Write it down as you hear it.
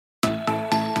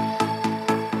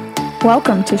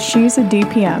Welcome to She's a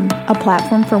DPM, a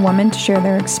platform for women to share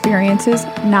their experiences,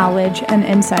 knowledge, and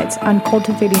insights on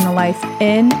cultivating a life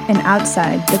in and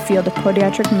outside the field of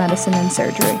podiatric medicine and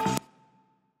surgery.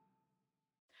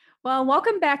 Well,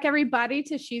 welcome back, everybody,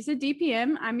 to She's a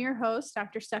DPM. I'm your host,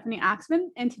 Dr. Stephanie Oxman,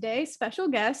 and today's special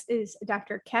guest is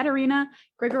Dr. Katerina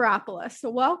Grigoropoulos. So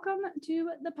welcome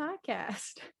to the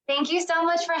podcast. Thank you so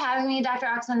much for having me, Dr.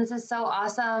 Oxman. This is so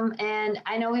awesome. And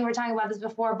I know we were talking about this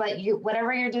before, but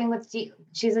whatever you're doing with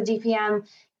She's a DPM,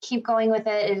 keep going with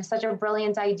it. It is such a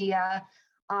brilliant idea.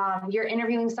 You're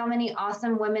interviewing so many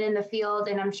awesome women in the field,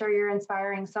 and I'm sure you're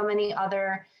inspiring so many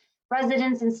other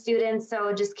residents and students.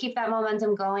 So just keep that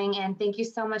momentum going. And thank you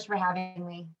so much for having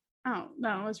me. Oh,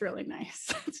 no, it was really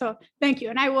nice. So thank you.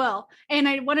 And I will. And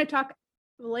I want to talk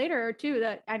later too,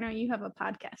 that I know you have a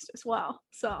podcast as well.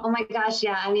 So, oh my gosh.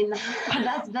 Yeah. I mean,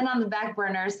 that's been on the back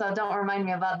burner. So don't remind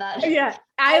me about that. Yeah.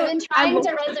 I've been trying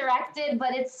to resurrect it,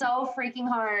 but it's so freaking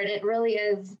hard. It really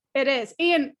is. It is.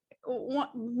 And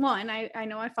I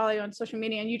know I follow you on social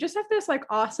media, and you just have this like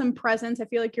awesome presence. I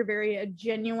feel like you're a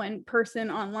genuine person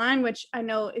online, which I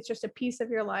know it's just a piece of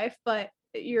your life, but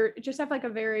you're just have like a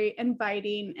very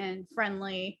inviting and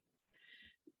friendly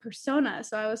persona.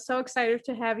 So I was so excited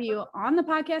to have you on the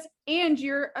podcast, and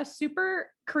you're a super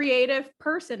creative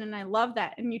person, and I love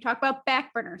that. And you talk about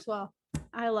back burners. Well,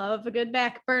 I love a good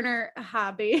back burner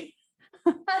hobby.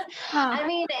 I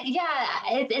mean, yeah,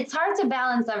 it's hard to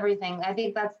balance everything. I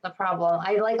think that's the problem.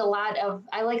 I like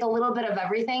a little bit of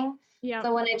everything. Yeah.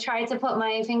 So when I try to put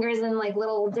my fingers in like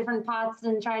little different pots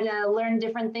and try to learn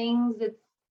different things,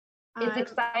 it's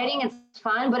exciting, it's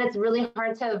fun, but it's really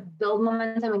hard to build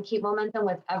momentum and keep momentum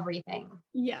with everything.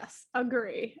 Yes,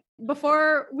 agree.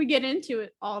 Before we get into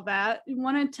all that, you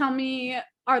want to tell me,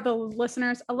 are the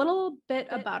listeners, a little bit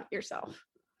about yourself?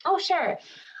 Oh, sure.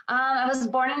 I was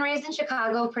born and raised in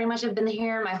Chicago, pretty much have been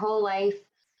here my whole life.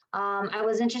 I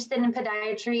was interested in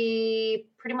podiatry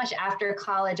pretty much after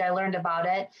college. I learned about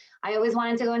it. I always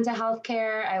wanted to go into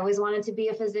healthcare. I always wanted to be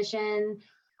a physician.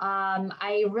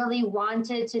 I really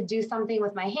wanted to do something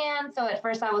with my hands. So at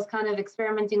first I was kind of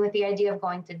experimenting with the idea of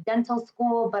going to dental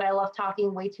school, but I love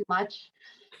talking way too much.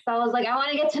 So I was like, I want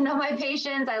to get to know my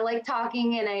patients. I like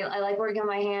talking and I like working on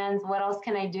my hands. What else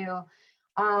can I do?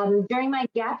 During my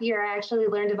gap year, I actually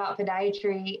learned about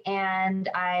podiatry, and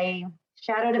I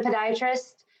shadowed a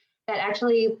podiatrist that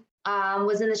actually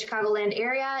was in the Chicagoland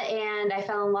area, and I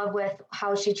fell in love with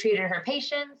how she treated her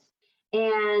patients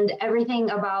and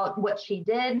everything about what she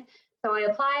did. So I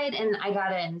applied and I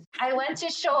got in. I went to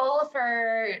Scholl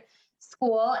for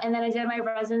school, and then I did my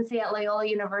residency at Loyola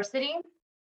University.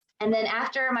 And then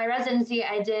after my residency,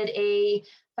 I did a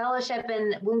fellowship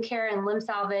in wound care and limb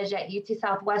salvage at UT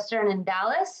Southwestern in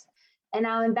Dallas. And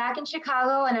now I'm back in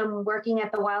Chicago, and I'm working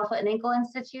at the Wild Foot and Ankle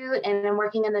Institute, and I'm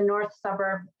working in the north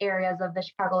suburb areas of the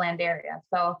Chicagoland area.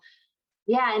 So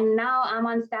yeah, and now I'm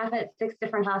on staff at 6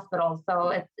 different hospitals. So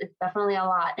it's definitely a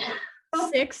lot.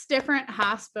 6 different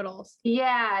hospitals.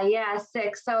 Yeah,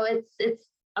 6. So it's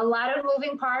a lot of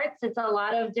moving parts. It's a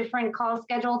lot of different calls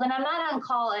scheduled, and I'm not on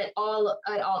call at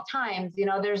all times. You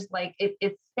know, there's like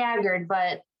it's staggered,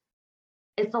 but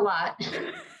it's a lot.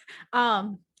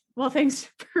 Well, thanks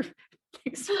for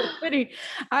putting.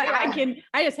 I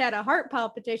just had a heart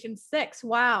palpitation. 6.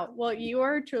 Wow. Well, you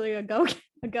are truly a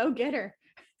go-getter.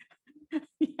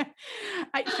 Yeah.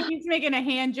 She keeps making a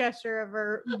hand gesture of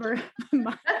her.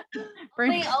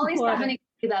 Only Stephanie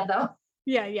can do that though.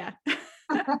 Yeah.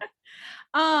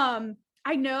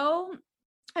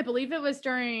 I believe it was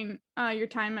during your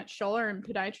time at Scholl in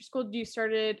podiatry school, you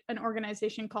started an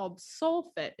organization called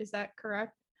SoulFit. Is that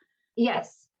correct?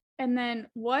 Yes. And then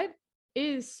what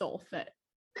is SoulFit?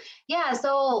 Yeah,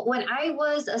 so when I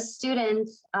was a student,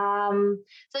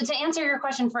 so to answer your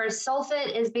question first,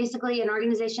 SoulFit is basically an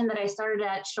organization that I started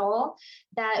at Scholl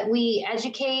that we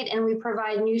educate and we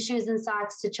provide new shoes and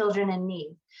socks to children in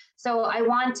need. So I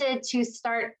wanted to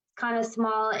start kind of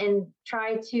small and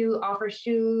try to offer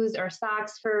shoes or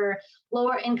socks for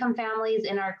lower income families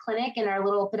in our clinic, in our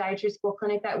little podiatry school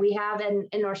clinic that we have in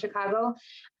North Chicago.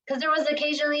 Because there was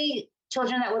occasionally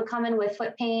children that would come in with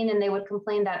foot pain, and they would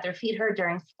complain that their feet hurt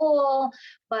during school,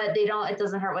 but it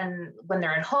doesn't hurt when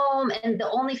they're at home. And the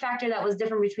only factor that was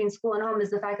different between school and home is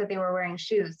the fact that they were wearing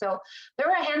shoes. So there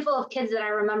were a handful of kids that I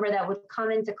remember that would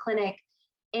come into clinic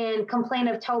and complain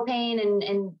of toe pain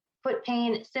and foot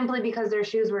pain simply because their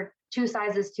shoes were 2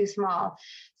 sizes too small.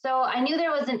 So I knew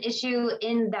there was an issue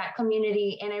in that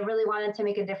community, and I really wanted to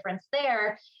make a difference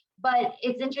there. But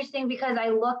it's interesting because I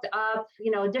looked up,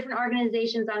 different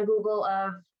organizations on Google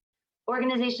of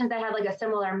organizations that had like a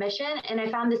similar mission. And I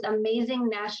found this amazing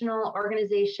national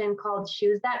organization called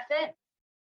Shoes That Fit.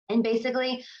 And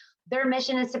basically, their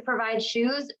mission is to provide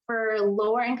shoes for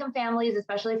lower income families,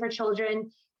 especially for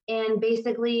children. And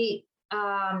basically,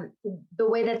 the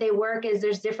way that they work is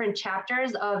there's different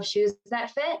chapters of Shoes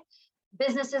That Fit.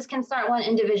 Businesses can start one,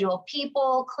 individual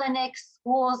people, clinics,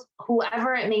 schools,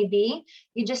 whoever it may be.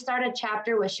 You just start a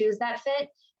chapter with Shoes That Fit.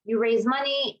 You raise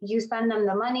money, you send them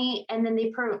the money, and then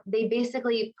they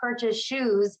basically purchase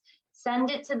shoes,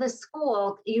 send it to the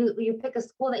school. You pick a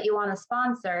school that you want to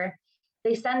sponsor.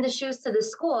 They send the shoes to the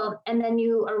school, and then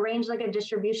you arrange like a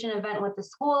distribution event with the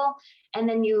school, and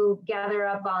then you gather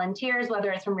up volunteers,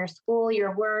 whether it's from your school,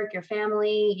 your work, your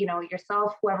family,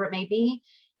 yourself, whoever it may be.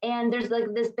 And there's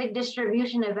like this big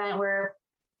distribution event where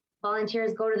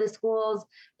volunteers go to the schools,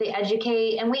 they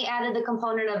educate, and we added the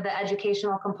component of the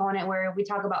educational component where we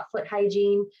talk about foot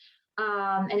hygiene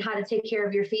and how to take care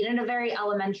of your feet at a very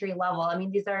elementary level. I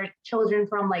mean, these are children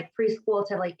from like preschool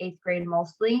to like 8th grade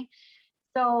mostly.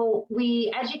 So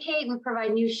we educate, we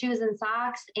provide new shoes and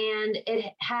socks, and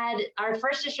it had our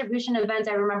first distribution event,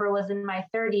 I remember, was in my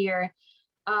third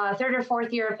or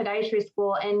fourth year of podiatry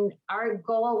school. And our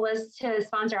goal was to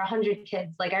sponsor 100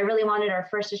 kids. Like I really wanted our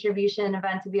first distribution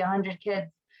event to be 100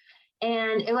 kids.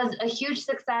 And it was a huge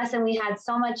success. And we had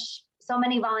so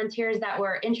many volunteers that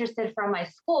were interested from my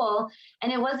school.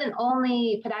 And it wasn't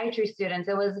only podiatry students,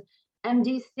 it was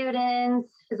MD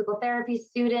students, physical therapy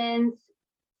students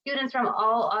from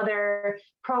all other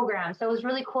programs. So it was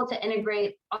really cool to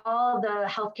integrate all the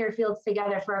healthcare fields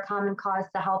together for a common cause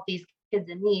to help these kids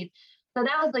in need. So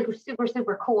that was like super,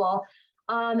 super cool.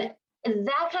 That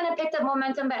kind of picked up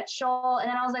momentum at Shoal. And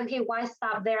then I was like, okay, why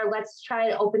stop there? Let's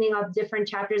try opening up different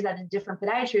chapters at the different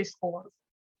podiatry schools.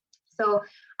 So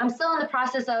I'm still in the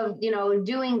process of,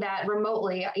 doing that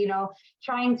remotely,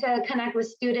 trying to connect with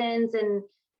students and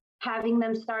having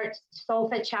them start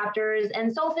SoulFit chapters.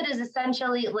 And SoulFit is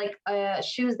essentially like a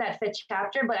Shoes That Fit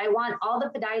chapter, but I want all the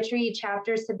podiatry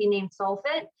chapters to be named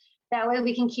SoulFit. That way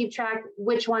we can keep track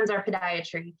which ones are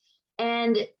podiatry.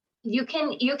 And you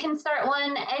can start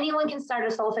one, anyone can start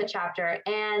a SoulFit chapter.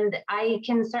 And I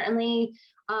can certainly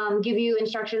give you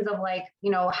instructions of like,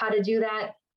 how to do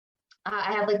that.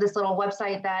 I have like this little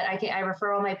website that I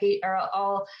refer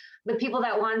all the people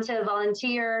that want to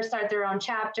volunteer, start their own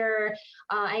chapter.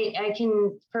 I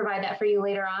can provide that for you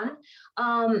later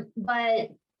on. But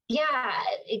yeah,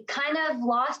 it kind of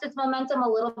lost its momentum a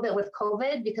little bit with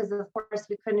COVID because of course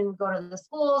we couldn't go to the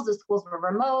schools were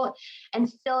remote, and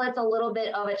still it's a little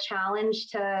bit of a challenge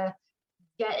to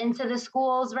get into the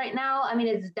schools right now. I mean,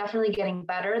 it's definitely getting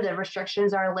better. The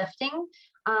restrictions are lifting.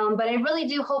 But I really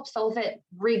do hope SoulFit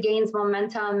regains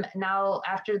momentum now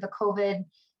after the COVID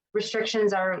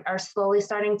restrictions are slowly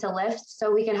starting to lift,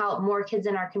 so we can help more kids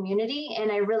in our community.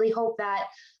 And I really hope that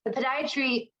the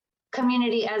podiatry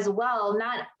community as well,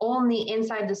 not only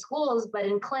inside the schools, but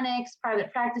in clinics,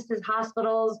 private practices,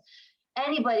 hospitals,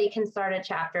 anybody can start a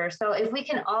chapter. So if we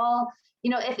can all,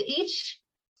 if each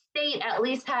state at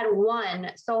least had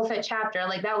one SoulFit chapter,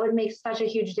 like that would make such a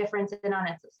huge difference in on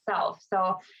itself.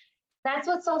 So that's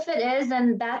what SoulFit is.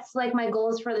 And that's like my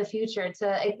goals for the future,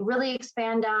 to really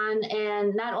expand on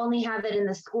and not only have it in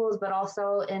the schools, but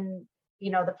also in,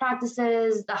 the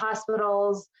practices, the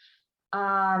hospitals,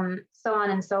 so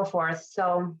on and so forth.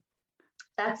 So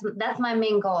that's my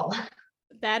main goal.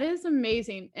 That is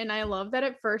amazing. And I love that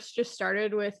it first just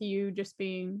started with you just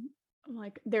being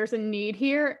like, there's a need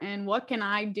here and what can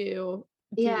I do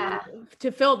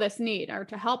to fill this need or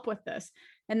to help with this?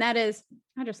 And that is,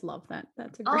 I just love that.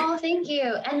 That's a great. Oh, thank you.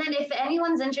 And then if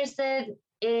anyone's interested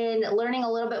in learning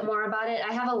a little bit more about it,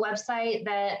 I have a website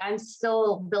that I'm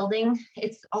still building.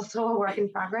 It's also a work in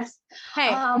progress. Hey,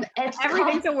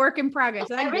 everything's a work in progress.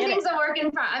 Everything's a work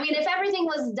in progress. I mean, if everything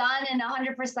was done in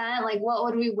 100%, like what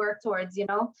would we work towards,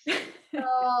 So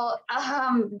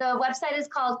the website is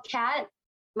called CAT,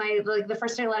 the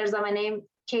first three letters of my name,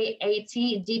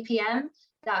 KATDPM.com.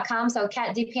 So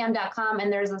catdpm.com,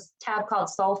 and there's this tab called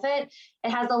SoulFit.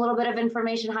 It has a little bit of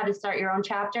information how to start your own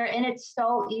chapter, and it's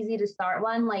so easy to start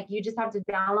one. Like you just have to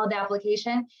download the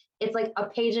application. It's like a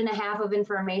page and a half of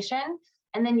information,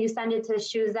 and then you send it to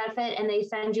Shoes That Fit, and they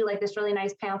send you like this really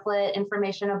nice pamphlet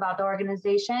information about the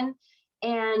organization.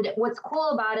 And what's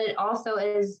cool about it also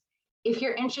is if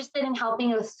you're interested in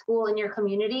helping a school in your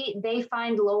community, they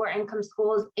find lower income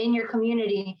schools in your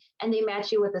community and they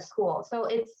match you with a school. So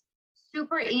it's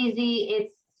super easy.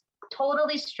 It's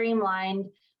totally streamlined.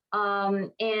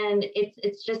 And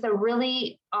it's just a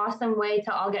really awesome way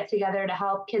to all get together to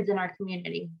help kids in our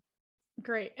community.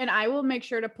 Great. And I will make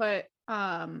sure to put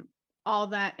all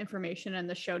that information in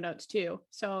the show notes too.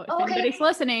 So if anybody's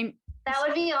listening, that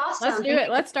would be awesome. Let's do it.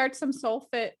 Let's start some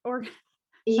SoulFit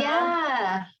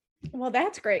Yeah. Well,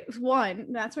 that's great. One,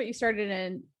 that's what you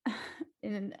started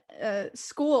in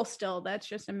school still. That's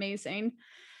just amazing.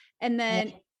 And Yeah.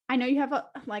 then I know you have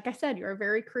like I said, you're a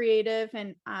very creative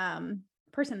and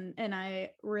person, and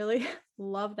I really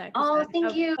love that because Oh, I'm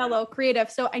thank a you. fellow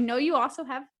creative. So I know you also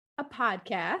have a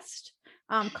podcast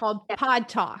called Yeah. Pod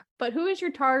Talk. But who is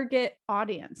your target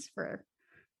audience for?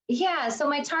 Yeah, so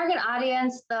my target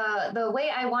audience, the way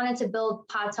I wanted to build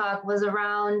Pod Talk was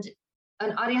around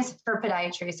an audience for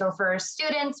podiatry. So for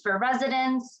students, for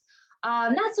residents,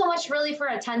 not so much really for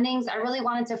attendings. I really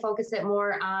wanted to focus it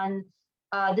more on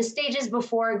the stages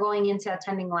before going into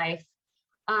attending life.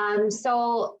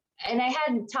 So, and I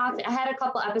had a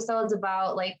couple episodes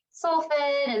about like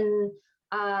SOLFIT and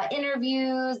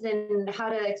interviews and how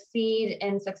to exceed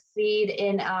and succeed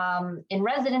in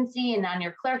residency and on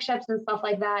your clerkships and stuff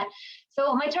like that.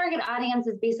 So my target audience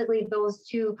is basically those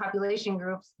two population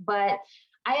groups, but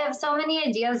I have so many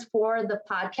ideas for the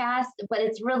podcast, but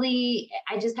it's really,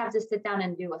 I just have to sit down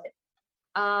and do it.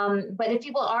 But if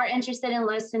people are interested in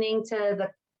listening to the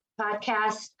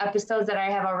podcast episodes that I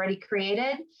have already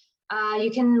created, you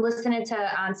can listen it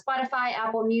to on Spotify,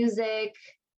 Apple Music.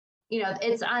 You know,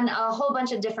 it's on a whole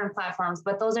bunch of different platforms,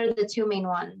 but those are the two main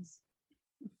ones.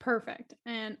 Perfect.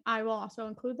 And I will also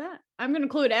include that. I'm going to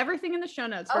include everything in the show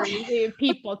notes for Okay. easy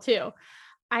people too.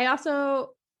 I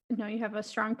also know you have a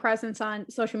strong presence on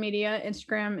social media,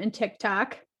 Instagram and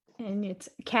TikTok, and it's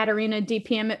Katarina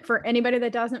DPM. For anybody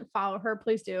that doesn't follow her,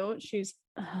 please do. She's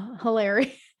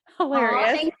hilarious. Oh,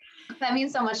 Hilarious. thank you. That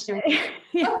means so much to me.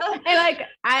 Yeah. And like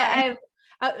Hi. I've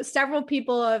several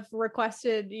people have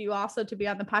requested you also to be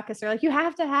on the podcast. They're like, you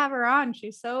have to have her on.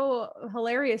 She's so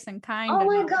hilarious and kind. Oh And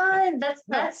my God, so,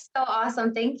 that's so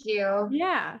awesome. Thank you.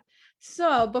 yeah.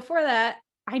 So before that,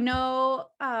 I know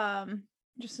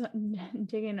just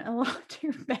digging a little to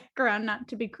your background, not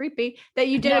to be creepy, that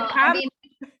you did No, a I mean,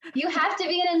 you have to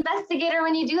be an investigator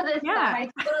when you do this stuff. yeah.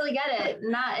 I totally get it.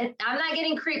 I'm not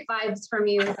getting creep vibes from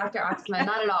you, Dr. Oxman,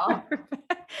 not at all.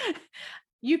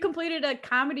 You completed a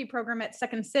comedy program at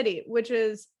Second City, which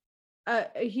is a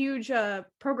huge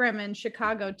program in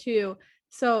Chicago too.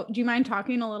 So do you mind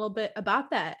talking a little bit about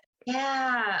that?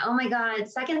 Yeah. Oh my God.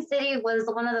 Second City was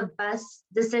one of the best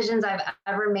decisions I've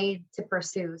ever made to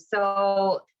pursue.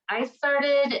 So I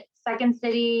started Second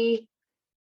City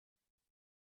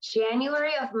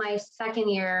January of my second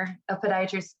year of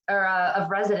podiatry or of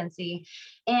residency.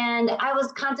 And I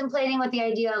was contemplating with the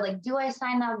idea, like, do I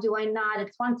sign up? Do I not?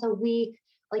 It's once a week.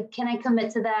 Like, can I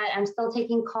commit to that? I'm still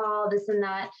taking call, this and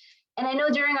that. And I know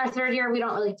during our third year, we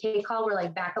don't really take call, we're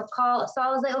like backup call. So I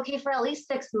was like, okay, for at least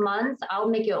 6 months, I'll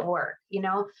make it work, you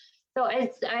know? So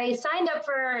I signed up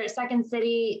for Second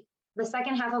City the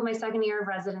second half of my second year of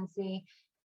residency.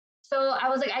 So I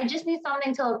was like, I just need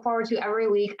something to look forward to every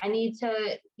week. I need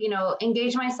to, you know,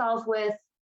 engage myself with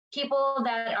people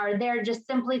that are there just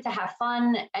simply to have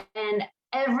fun. And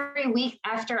every week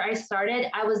after I started,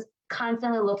 I was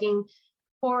constantly looking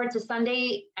forward to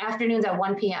Sunday afternoons at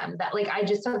 1 p.m. That like I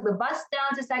just took the bus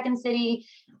down to Second City.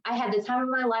 I had the time of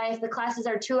my life. The classes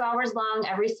are 2 hours long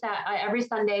every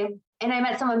Sunday. And I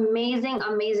met some amazing,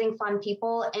 amazing fun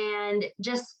people, and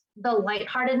just the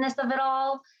lightheartedness of it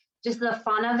all, just the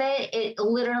fun of it, it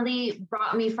literally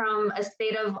brought me from a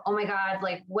state of, oh my God,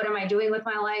 like, what am I doing with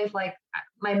my life? Like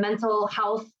my mental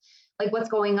health, like what's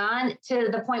going on, to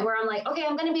the point where I'm like, okay,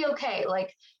 I'm going to be okay.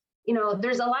 Like, you know,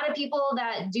 there's a lot of people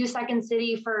that do Second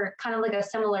City for kind of like a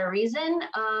similar reason,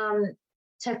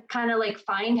 to kind of like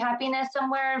find happiness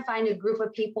somewhere and find a group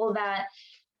of people that,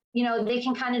 you know, they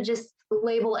can kind of just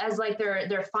label as like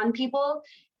they're fun people.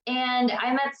 And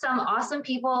I met some awesome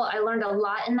people. I learned a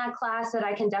lot in that class that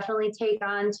I can definitely take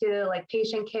on to like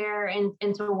patient care and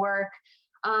into work.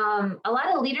 A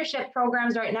lot of leadership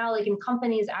programs right now, like in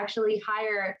companies, actually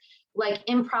hire like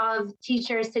improv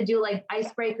teachers to do like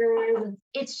icebreakers.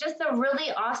 It's just a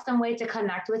really awesome way to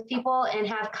connect with people and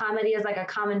have comedy as like a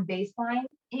common baseline.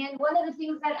 And one of the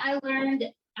things that I learned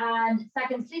on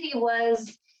Second City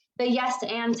was the yes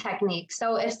and technique.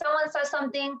 So if someone says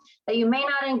something that you may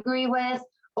not agree with,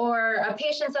 or a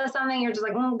patient says something, you're just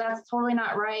like, that's totally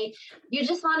not right. You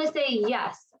just want to say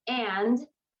yes. And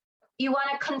you want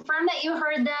to confirm that you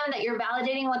heard them, that you're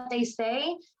validating what they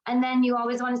say. And then you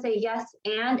always want to say yes.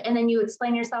 And then you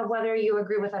explain yourself whether you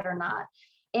agree with it or not.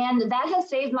 And that has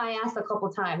saved my ass a couple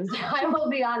times. I will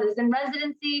be honest. In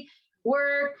residency,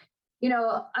 work, you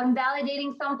know, I'm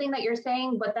validating something that you're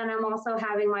saying, but then I'm also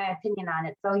having my opinion on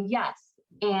it. So yes.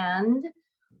 And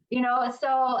you know,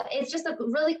 so it's just a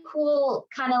really cool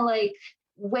kind of like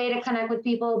way to connect with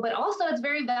people, but also it's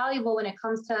very valuable when it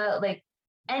comes to like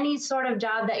any sort of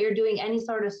job that you're doing, any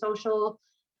sort of social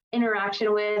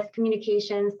interaction with,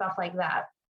 communication, stuff like that.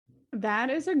 That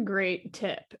is a great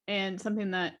tip and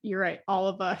something that you're right. All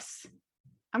of us,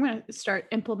 I'm going to start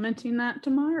implementing that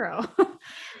tomorrow.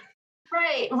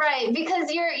 Right.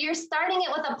 Because you're starting it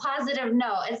with a positive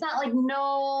no. It's not like,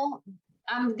 no,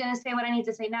 I'm going to say what I need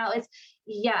to say now. It's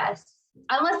yes.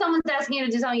 Unless someone's asking you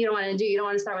to do something you don't want to do. You don't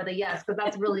want to start with a yes, because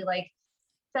that's really like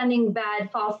sending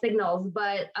bad false signals.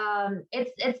 But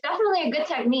it's definitely a good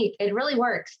technique. It really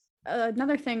works.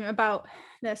 Another thing about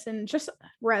this and just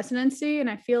residency, and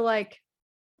I feel like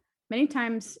many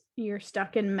times you're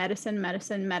stuck in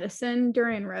medicine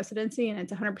during residency, and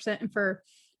it's 100%. And for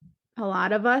a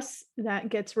lot of us, that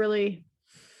gets really,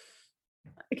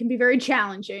 it can be very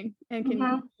challenging and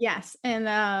can, yes. And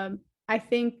I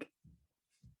think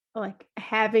like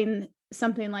having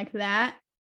something like that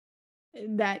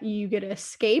you get to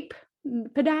escape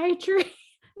podiatry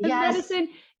and medicine,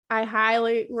 I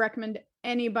highly recommend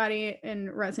anybody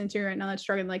in residency right now that's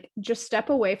struggling, like just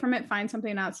step away from it, find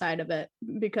something outside of it,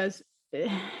 because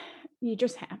you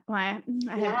just have, I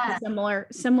have a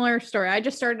similar story. I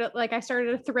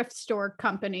started a thrift store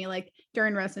company like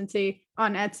during residency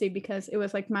on Etsy, because it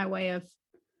was like my way of,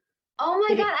 oh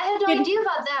my God, I had no idea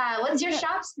about that. What's your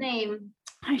shop's name?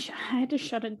 I had to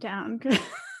shut it down.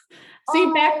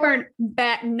 See, back burner.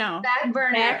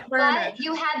 But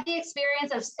you had the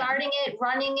experience of starting it,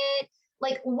 running it.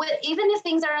 Like even if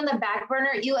things are on the back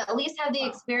burner, you at least have the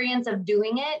experience of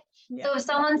doing it. Yeah. So if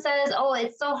someone says, oh,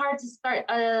 it's so hard to start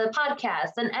a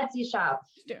podcast, an Etsy shop.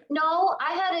 Yeah. No,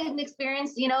 I had an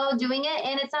experience, doing it,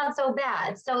 and it's not so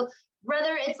bad. So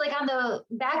whether it's like on the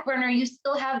back burner, you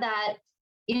still have that,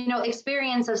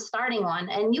 experience of starting one,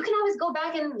 and you can always go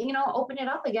back and, open it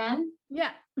up again. Yeah.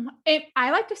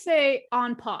 I like to say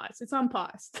on pause. It's on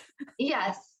pause.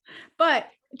 Yes. But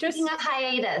just taking a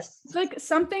hiatus. Like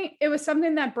it was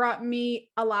something that brought me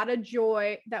a lot of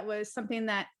joy. That was something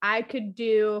that I could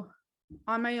do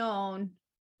on my own.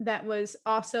 That was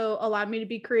also allowed me to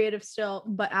be creative still,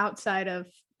 but outside of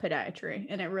podiatry.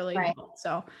 And it really helped.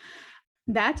 So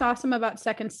that's awesome about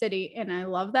Second City. And I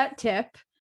love that tip.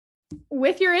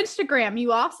 With your Instagram,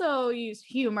 you also use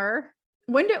humor.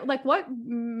 What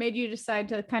made you decide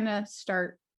to kind of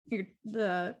start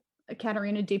the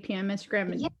Katerina DPM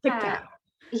Instagram and TikTok?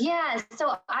 Yeah.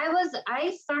 So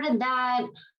I started that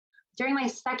during my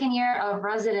second year of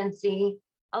residency.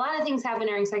 A lot of things happen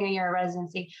during second year of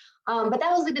residency. But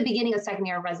that was like the beginning of second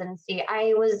year of residency.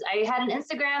 I had an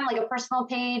Instagram, like a personal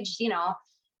page,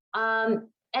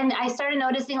 and I started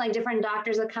noticing like different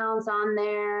doctors' accounts on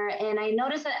there. And I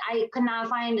noticed that I could not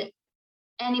find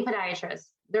any podiatrists.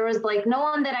 There was like no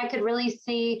one that I could really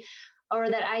see or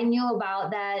that I knew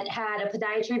about that had a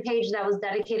podiatry page that was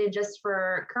dedicated just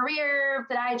for career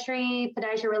podiatry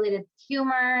related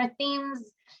humor themes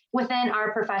within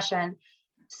our profession.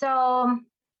 So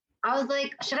I was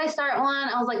like, should I start one?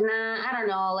 I was like, nah, I don't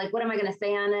know. Like, what am I going to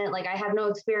say on it? Like, I have no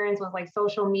experience with like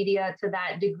social media to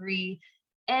that degree.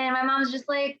 And my mom's just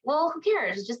like, well, who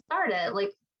cares? Just start it.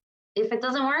 Like, if it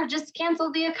doesn't work, just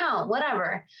cancel the account,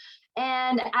 whatever.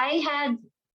 And I had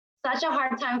such a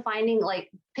hard time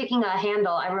picking a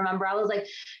handle. I remember I was like,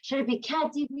 should it be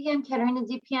Kat DPM, Katerina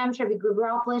DPM? Should it be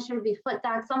Gruberopoulos? Should it be Foot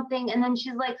Doc something? And then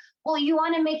she's like, well, you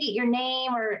want to make it your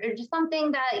name or just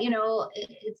something that,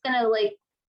 it's going to like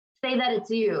say that it's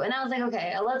you. And I was like,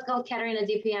 okay, let's go Katerina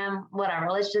DPM,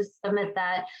 whatever. Let's just submit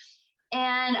that.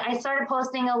 And I started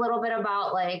posting a little bit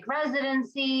about like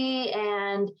residency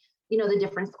and, the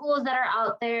different schools that are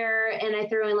out there. And I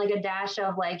threw in like a dash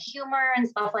of like humor and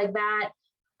stuff like that.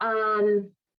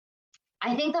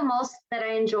 I think the most that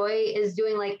I enjoy is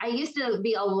doing I used to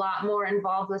be a lot more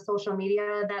involved with social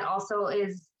media. That also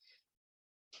it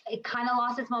kind of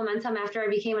lost its momentum after I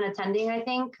became an attending, I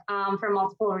think, for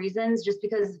multiple reasons, just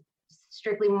because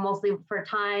mostly for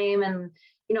time. And,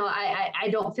 I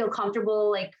don't feel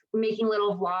comfortable like making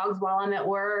little vlogs while I'm at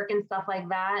work and stuff like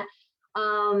that.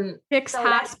 Fix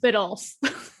hospitals.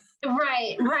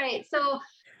 Right. So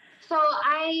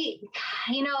I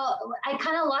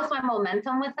kind of lost my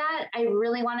momentum with that. I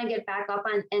really want to get back up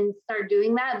and start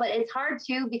doing that, but it's hard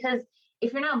too, because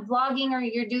if you're not vlogging or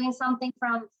you're doing something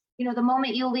from, the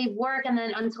moment you leave work and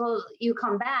then until you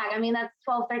come back, I mean, that's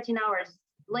 12, 13 hours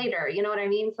later, you know what I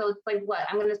mean? So it's like,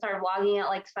 I'm going to start vlogging at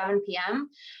like 7 p.m.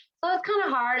 So it's kind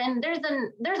of hard. And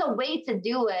there's a way to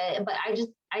do it, but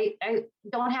I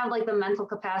don't have like the mental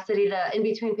capacity to in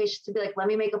between patients to be like, let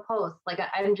me make a post. Like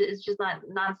it's just not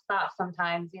nonstop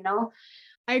sometimes,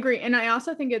 I agree. And I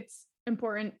also think it's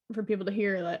important for people to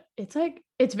hear that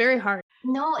it's very hard.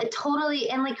 No, it totally.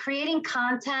 And like creating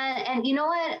content, and you know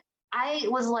what? I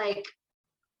was like,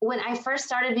 when I first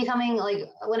started becoming like,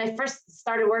 when I first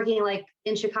started working like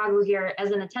in Chicago here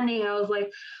as an attending, I was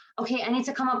like, okay, I need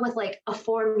to come up with like a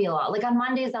formula. Like on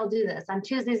Mondays, I'll do this. On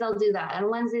Tuesdays, I'll do that. On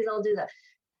Wednesdays, I'll do that.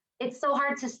 It's so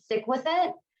hard to stick with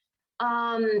it.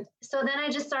 So then I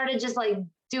just started just like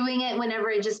doing it whenever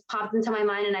it just popped into my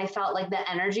mind and I felt like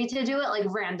the energy to do it, like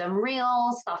random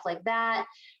reels, stuff like that.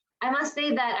 I must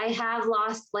say that I have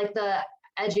lost like the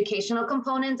educational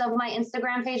components of my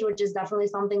Instagram page, which is definitely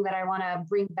something that I want to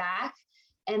bring back.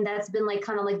 And that's been like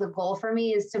kind of like the goal for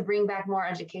me, is to bring back more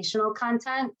educational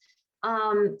content.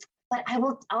 But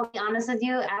I'll be honest with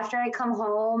you, after I come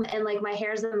home and like my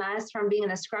hair's a mess from being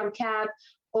in a scrub cap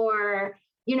or,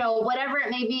 you know, whatever it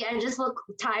may be, I just look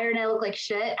tired and I look like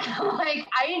shit. Like,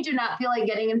 I do not feel like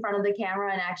getting in front of the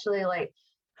camera and actually like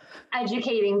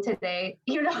educating today,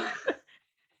 you know?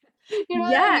 You know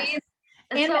what I mean?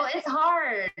 And so it's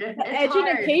hard.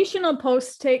 Educational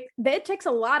posts takes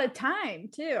a lot of time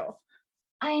too.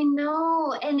 I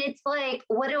know. And it's like,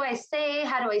 what do I say?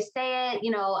 How do I say it?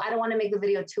 You know, I don't want to make the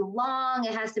video too long.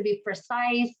 It has to be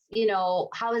precise. You know,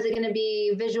 how is it going to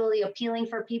be visually appealing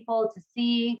for people to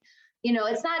see? You know,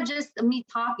 it's not just me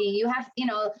talking. You have, you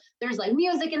know, there's like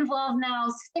music involved now,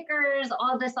 stickers,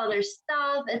 all this other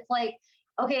stuff. It's like,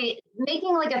 okay,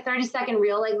 making like a 30-second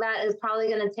reel like that is probably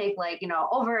going to take like, you know,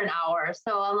 over an hour.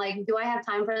 So I'm like, do I have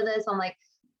time for this? I'm like,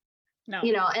 no.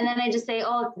 You know, and then I just say,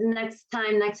 oh, next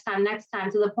time,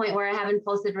 to the point where I haven't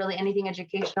posted really anything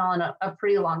educational in a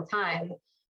pretty long time.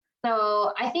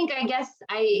 So I guess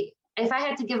if I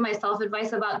had to give myself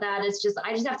advice about that, it's just,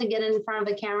 I just have to get in front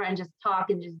of a camera and just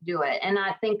talk and just do it and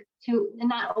not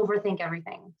overthink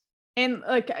everything. And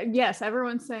like, yes,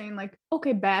 everyone's saying like,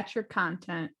 okay, batch your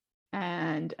content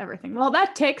and everything. Well,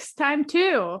 that takes time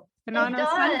too. And on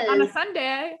a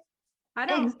Sunday, I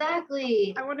don't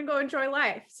exactly. I want to go enjoy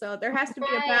life. So there has to be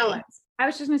a balance. I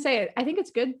was just gonna say, I think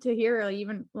it's good to hear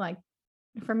even like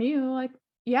from you, like,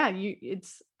 yeah,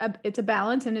 it's a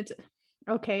balance and it's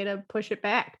okay to push it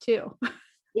back too.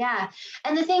 Yeah.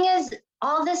 And the thing is,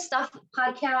 all this stuff,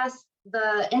 podcasts,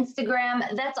 the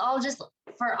Instagram, that's all just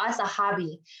for us a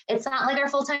hobby. It's not like our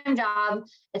full-time job.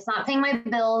 It's not paying my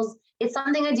bills. It's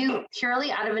something I do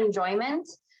purely out of enjoyment.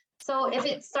 So if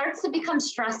it starts to become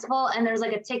stressful and there's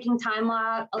like a ticking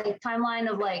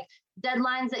timeline of like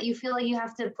deadlines that you feel like you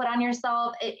have to put on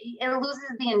yourself, it loses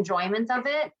the enjoyment of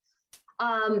it.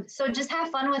 So just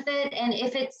have fun with it. And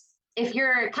if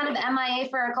you're kind of MIA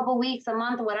for a couple weeks, a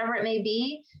month, whatever it may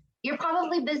be, you're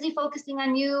probably busy focusing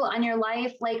on you, on your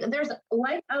life. Like there's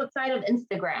life outside of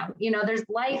Instagram, you know, there's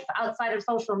life outside of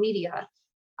social media.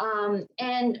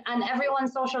 And on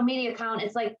everyone's social media account,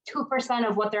 it's like 2%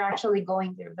 of what they're actually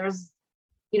going through. There's,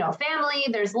 you know, family,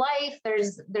 there's life,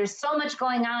 there's so much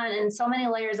going on and so many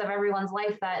layers of everyone's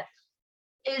life that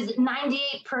is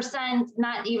 98%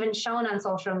 not even shown on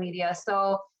social media.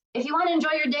 So if you want to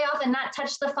enjoy your day off and not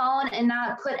touch the phone and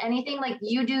not put anything, like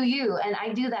you do you, and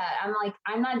I do that. I'm like,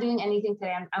 I'm not doing anything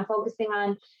today. I'm focusing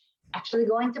on actually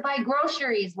going to buy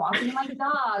groceries, walking my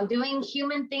dog, doing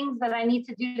human things that I need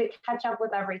to do to catch up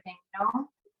with everything, you know?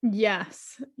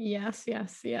 Yes.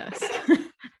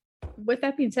 With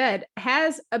that being said,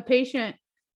 has a patient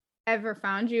ever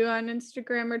found you on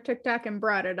Instagram or TikTok and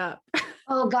brought it up?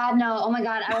 Oh God, no. Oh my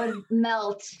God, I would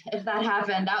melt if that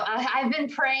happened. I've been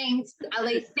praying,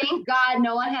 like, thank God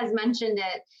no one has mentioned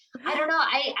it. I don't know.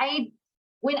 I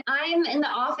when I'm in the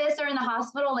office or in the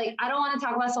hospital, like, I don't want to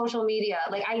talk about social media.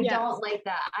 Like, I don't like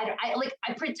that.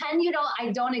 I pretend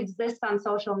I don't exist on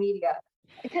social media,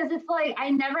 because it's like,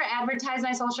 I never advertise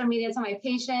my social media to my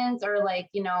patients or like,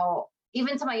 you know,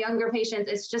 even to my younger patients.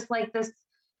 It's just like this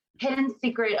hidden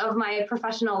secret of my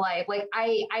professional life. Like,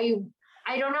 I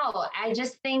don't know. I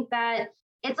just think that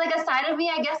it's like a side of me,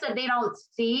 I guess, that they don't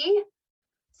see.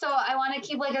 So I want to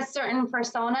keep like a certain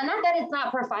persona. Not that it's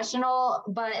not professional,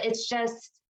 but it's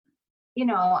just, you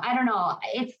know, I don't know.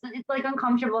 It's like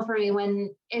uncomfortable for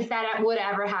me if that would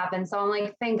ever happen. So I'm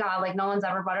like, thank God, like no one's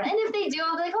ever brought it. And if they do,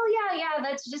 I'll be like, oh yeah,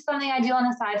 that's just something I do on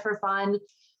the side for fun.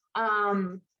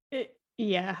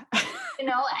 Yeah. You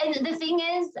know, and the thing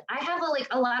is, I have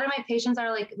a lot of my patients are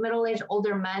like middle-aged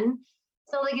older men.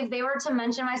 So like if they were to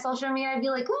mention my social media, I'd be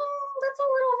like, oh, that's a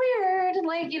little weird.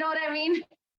 Like, you know what I mean?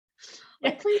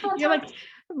 Like, please don't talk. Like,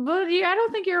 but I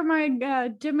don't think you're my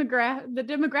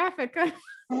demographic.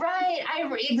 Right.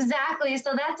 Exactly.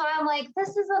 So that's why I'm like,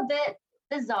 this is a bit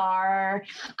bizarre.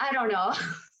 I don't know.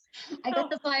 I guess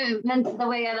that's why I meant the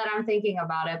way that I'm thinking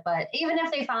about it. But even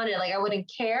if they found it, like, I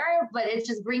wouldn't care. But it's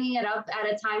just bringing it up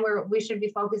at a time where we should be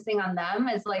focusing on them.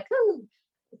 It's like, ooh,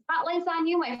 spotlight's on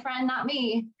you, my friend, not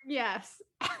me. Yes.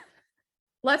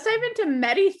 let's dive into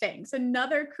MediThings,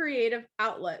 another creative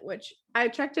outlet, which I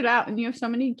checked it out and you have so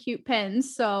many cute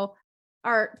pins. So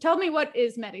tell me, what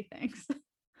is MediThings?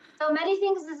 So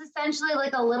MediThings is essentially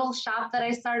like a little shop that I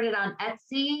started on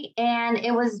Etsy, and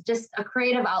it was just a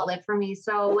creative outlet for me.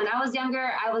 So when I was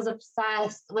younger, I was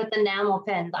obsessed with enamel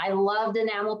pins. I loved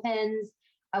enamel pins.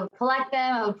 I would collect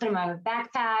them. I would put them in my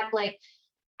backpack. Like,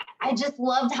 I just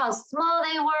loved how small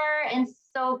they were and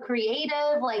so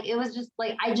creative. Like, it was just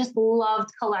like, I just loved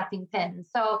collecting pins.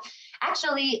 So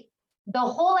actually, the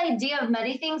whole idea of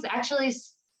MediThings actually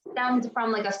stemmed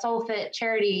from like a SoulFit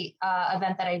charity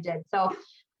event that I did. So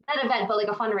not event, but like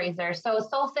a fundraiser. So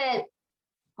SoulFit,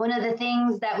 one of the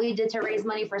things that we did to raise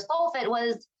money for SoulFit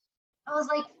was, I was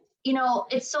like,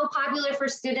 it's so popular for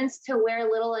students to wear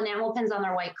little enamel pins on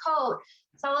their white coat.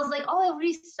 So I was like, oh, it would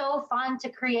be so fun to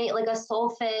create like a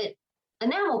SoulFit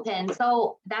enamel pin.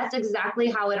 So that's exactly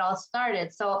how it all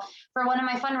started. So for one of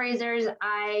my fundraisers,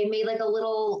 I made like a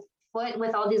little foot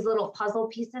with all these little puzzle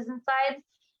pieces inside.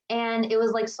 And it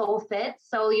was like SoulFit.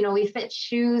 So, we fit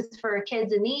shoes for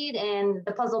kids in need, and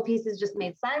the puzzle pieces just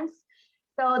made sense.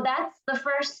 So that's the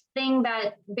first thing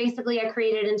that basically I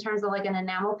created in terms of like an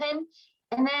enamel pin.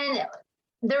 And then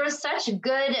there was such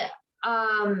good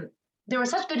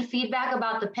feedback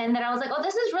about the pin that I was like, oh,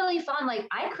 this is really fun. Like,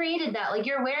 I created that. Like,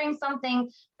 you're wearing something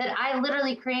that I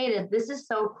literally created. This is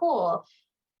so cool.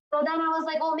 So then I was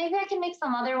like, well, maybe I can make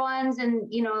some other ones, and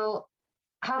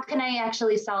how can I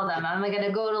actually sell them? Am I going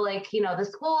to go to like, the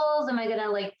schools? Am I going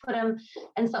to like put them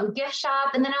in some gift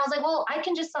shop? And then I was like, well, I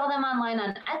can just sell them online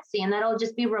on Etsy, and that'll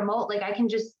just be remote. Like, I can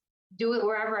just do it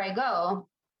wherever I go.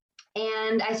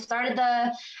 And I started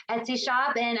the Etsy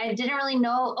shop, and I didn't really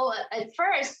know. Oh, at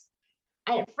first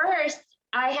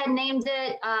I had named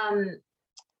it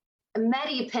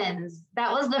MediPins.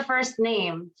 That was the first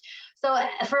name. So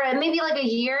for maybe like a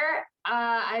year,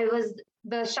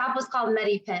 the shop was called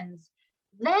MediPins.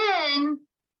 Then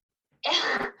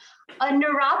a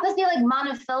neuropathy like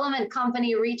monofilament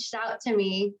company reached out to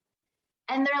me,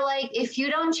 and they're like, if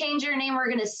you don't change your name, we're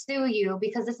going to sue you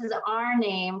because this is our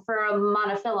name for a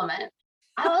monofilament.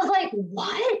 I was like,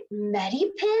 what?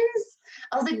 MediPins?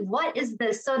 I was like, what is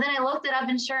this? So then I looked it up,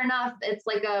 and sure enough, it's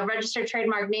like a registered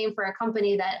trademark name for a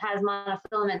company that has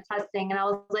monofilament testing. And I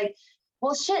was like,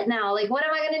 well, shit now, like, what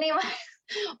am I going to name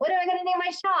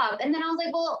my shop? And then I was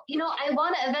like, well, I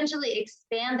want to eventually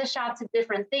expand the shop to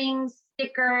different things,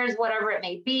 stickers, whatever it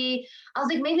may be. I was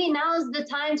like, maybe now is the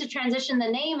time to transition the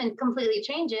name and completely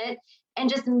change it and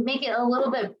just make it a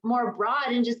little bit more broad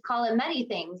and just call it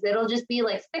MediThings. It'll just be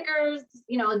like stickers,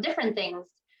 different things.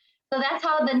 So that's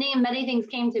how the name MediThings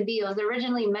came to be. It was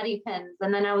originally MediPins,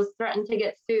 and then I was threatened to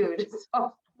get sued.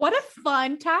 So what a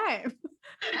fun time.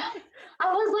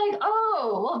 I was like,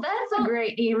 oh, well, that's a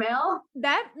great email.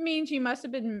 That means you must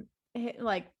have been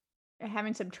like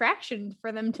having some traction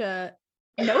for them to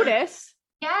notice.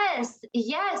 Yes.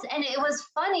 And it was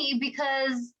funny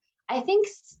because I think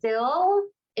still,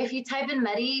 if you type in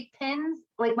MediPins,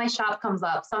 like my shop comes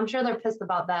up. So I'm sure they're pissed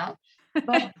about that. But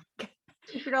I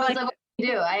was like, what do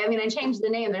you do? I changed the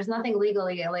name. There's nothing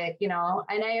legally like, and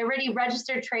I already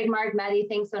registered trademark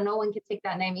MediThings, so no one could take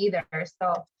that name either.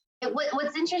 So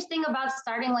what's interesting about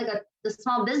starting like a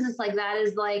small business like that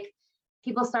is like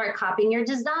people start copying your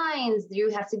designs. You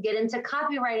have to get into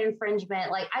copyright infringement.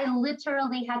 Like, I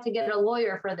literally had to get a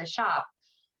lawyer for the shop.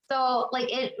 So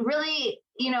like, it really,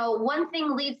 one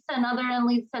thing leads to another and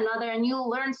leads to another. And you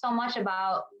learn so much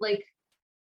about like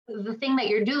the thing that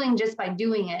you're doing just by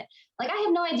doing it. Like, I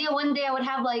had no idea one day I would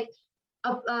have like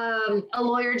a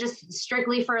lawyer just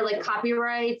strictly for like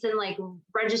copyrights and like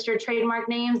registered trademark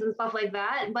names and stuff like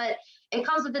that. But it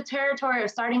comes with the territory of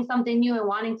starting something new and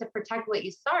wanting to protect what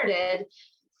you started.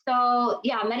 So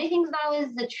yeah, MediThings now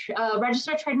is a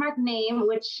registered trademark name,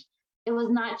 which it was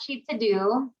not cheap to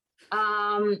do.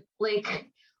 Like,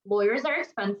 lawyers are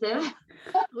expensive.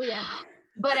 Oh, yeah.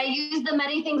 But I used the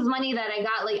MediThings money that I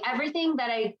got. Like, everything that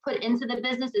I put into the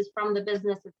business is from the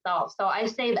business itself. So I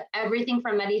save everything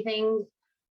from MediThings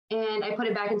and I put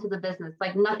it back into the business.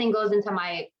 Like, nothing goes into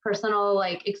my personal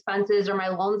like expenses or my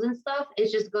loans and stuff.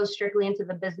 It just goes strictly into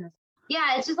the business.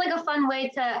 Yeah, it's just like a fun way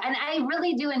to, and I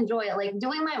really do enjoy it. Like,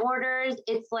 doing my orders,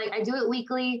 it's like I do it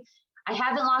weekly. I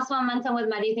haven't lost momentum with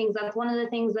MediThings. That's one of the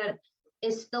things that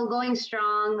is still going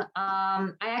strong. I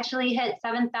actually hit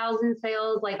 7,000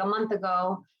 sales like a month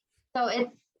ago. So it's,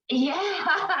 yeah.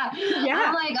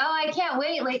 I'm like, oh, I can't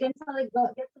wait like until it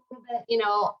gets a little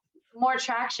bit, more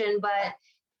traction. But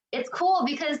it's cool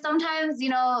because sometimes,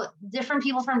 different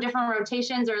people from different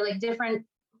rotations or like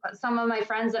some of my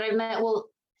friends that I've met will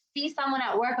see someone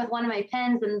at work with one of my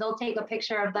pins and they'll take a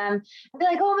picture of them and be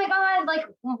like, oh my God, like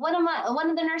one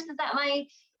of the nurses at my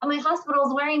hospital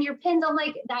is wearing your pins. I'm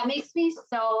like, that makes me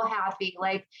so happy.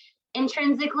 Like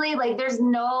intrinsically, like there's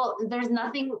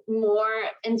nothing more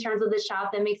in terms of the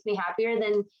shop that makes me happier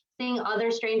than seeing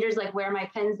other strangers like wear my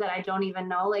pins that I don't even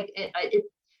know. Like it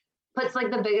puts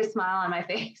like the biggest smile on my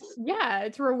face. Yeah,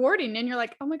 it's rewarding. And you're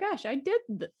like, oh my gosh, I did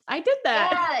that.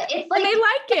 Yeah, it's like, and they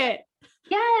like it.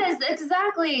 Yes,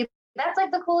 exactly. That's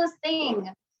like the coolest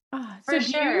thing. So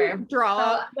do you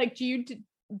draw, do you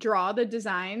draw the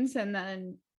designs and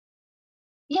then?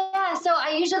 Yeah, so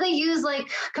I usually use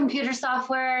like computer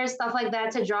software, stuff like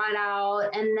that to draw it out.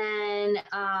 And then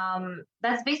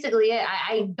that's basically it.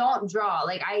 I don't draw.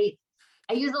 Like I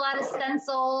use a lot of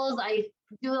stencils. I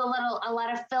do a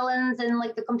lot of fill-ins in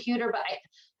like the computer, but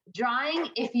drawing,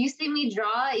 if you see me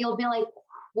draw, you'll be like,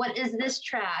 what is this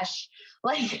trash?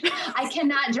 Like I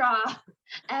cannot draw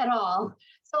at all.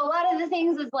 So a lot of the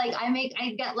things is like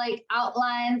I get like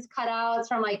outlines, cutouts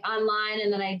from like online,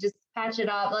 and then I just patch it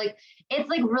up. Like it's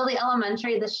like really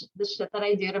elementary, the shit that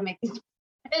I do to make these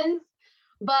pins.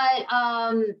 But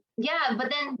yeah,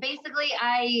 but then basically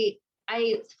I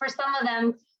for some of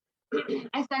them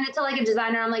I send it to like a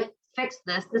designer. I'm like, fix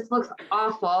this. This looks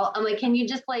awful. I'm like, can you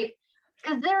just like,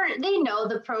 because they know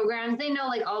the programs, they know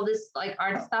like all this like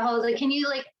art stuff. I was like, can you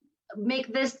like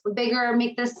make this bigger,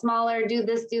 make this smaller, do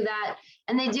this, do that,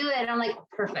 and they do it. And I'm like,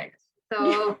 perfect.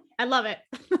 So I love it.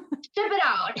 Ship it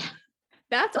out.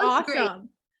 That's awesome. Great.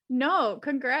 No,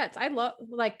 congrats. I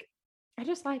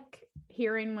just like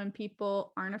hearing when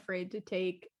people aren't afraid to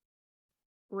take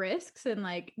risks and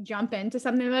like jump into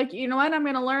something like, you know what, I'm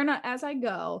going to learn as I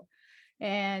go.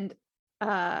 And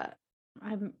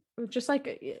I'm just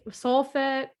like Soul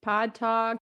Fit, Pod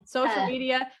Talk, social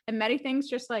media, and many things.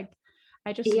 Just like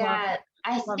I just love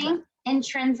think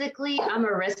intrinsically I'm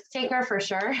a risk taker for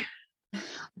sure.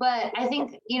 But I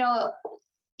think,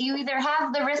 you either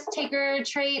have the risk taker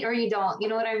trait or you don't, you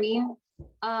know what I mean?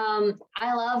 I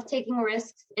love taking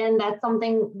risks, and that's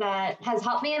something that has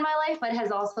helped me in my life, but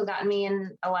has also gotten me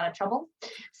in a lot of trouble.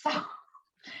 So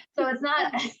it's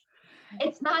not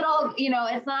all, it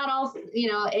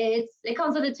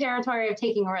comes with the territory of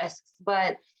taking risks,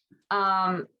 but,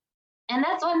 and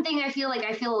that's one thing I feel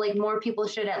like more people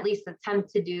should at least attempt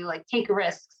to do, like take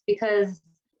risks, because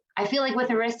I feel like with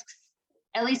the risks,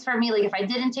 at least for me, like if I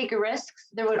didn't take a risk,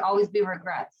 there would always be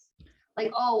regrets.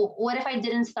 Like, oh, what if I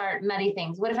didn't start many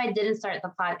things? What if I didn't start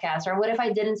the podcast? Or what if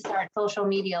I didn't start social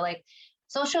media? Like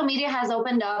social media has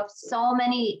opened up so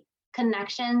many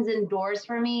connections and doors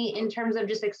for me in terms of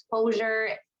just exposure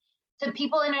to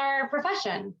people in our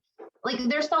profession. Like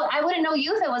I wouldn't know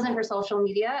you if it wasn't for social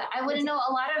media. I wouldn't know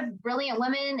a lot of brilliant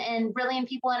women and brilliant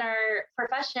people in our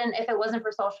profession if it wasn't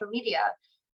for social media.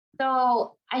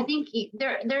 So I think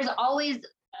there's always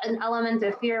an element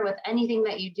of fear with anything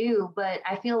that you do, but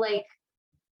I feel like,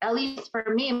 at least for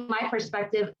me, my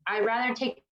perspective, I'd rather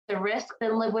take the risk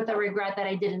than live with the regret that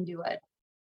I didn't do it.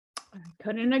 I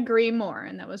couldn't agree more.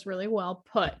 And that was really well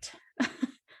put.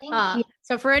 Thank you.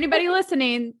 So for anybody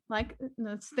listening, like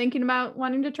that's thinking about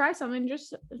wanting to try something,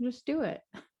 just do it.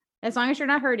 As long as you're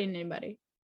not hurting anybody.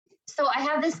 So I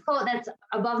have this quote that's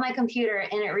above my computer,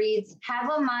 and it reads, have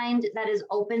a mind that is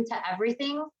open to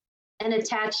everything and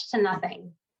attached to nothing.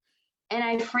 And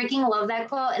I freaking love that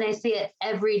quote, and I see it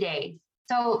every day.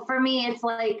 So for me, it's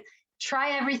like,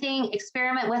 try everything,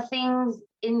 experiment with things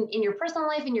in your personal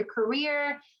life, in your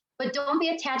career, but don't be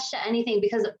attached to anything,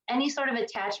 because any sort of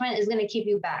attachment is going to keep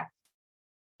you back.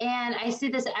 And I see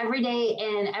this every day,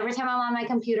 and every time I'm on my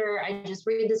computer, I just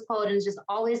read this quote, and it's just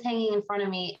always hanging in front of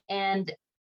me. And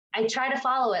I try to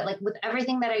follow it, like with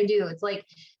everything that I do. It's like,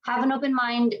 have an open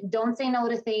mind, don't say no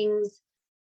to things.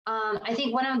 I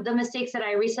think one of the mistakes that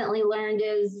I recently learned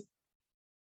is,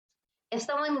 if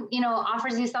someone,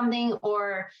 offers you something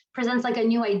or presents like a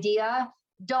new idea,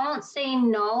 don't say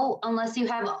no unless you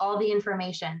have all the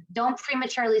information. Don't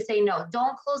prematurely say no.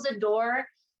 Don't close the door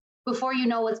before you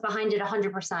know what's behind it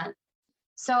 100%.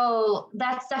 So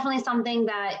that's definitely something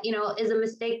that, is a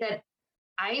mistake that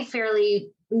I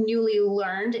fairly newly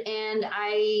learned, and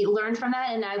I learned from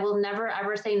that, and I will never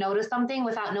ever say no to something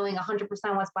without knowing 100%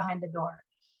 what's behind the door.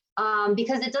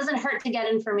 Because it doesn't hurt to get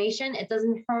information. It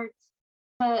doesn't hurt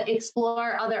to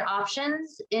explore other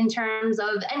options in terms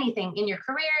of anything in your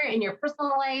career, in your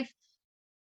personal life.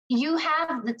 You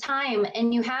have the time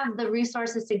and you have the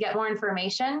resources to get more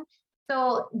information.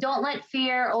 So don't let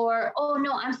fear or, oh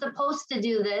no, I'm supposed to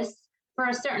do this for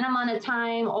a certain amount of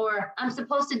time, or I'm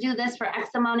supposed to do this for X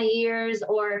amount of years,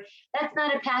 or that's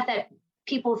not a path that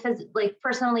people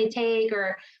personally take,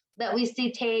 or that we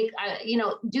see take,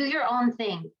 do your own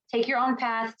thing, take your own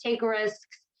path, take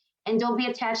risks, and don't be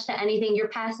attached to anything. Your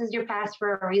past is your past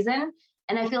for a reason.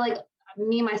 And I feel like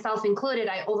me, myself included,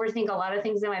 I overthink a lot of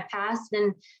things in my past.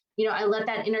 And, I let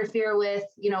that interfere with,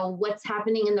 what's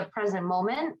happening in the present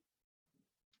moment.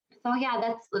 So yeah,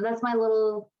 that's my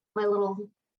little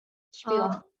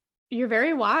spiel. You're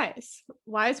very wise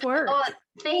words. Oh,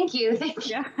 thank you.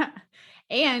 Yeah.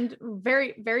 And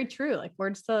very, very true, like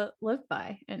words to live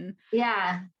by. And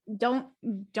yeah, don't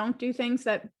do things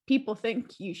that people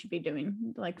think you should be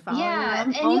doing, like follow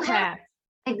your own path.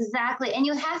 Exactly. And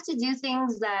you have to do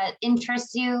things that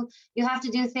interest you. You have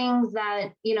to do things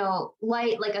that,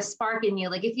 light like a spark in you.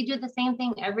 Like if you do the same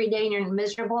thing every day and you're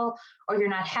miserable, or you're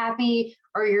not happy,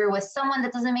 or you're with someone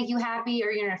that doesn't make you happy,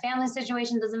 or you're in a family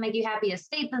situation that doesn't make you happy, a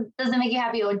state that doesn't make you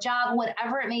happy, or a job,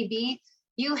 whatever it may be,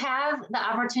 you have the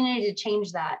opportunity to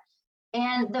change that.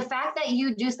 And the fact that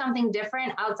you do something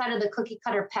different outside of the cookie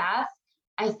cutter path,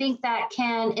 I think that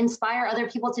can inspire other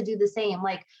people to do the same.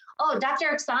 Like, oh, Dr.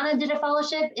 Oksana did a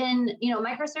fellowship in,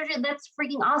 microsurgery. That's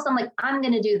freaking awesome. Like, I'm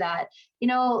going to do that.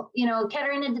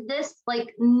 Katerina did this.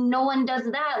 Like, no one does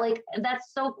that. Like,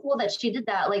 that's so cool that she did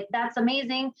that. Like, that's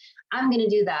amazing. I'm going to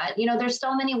do that. There's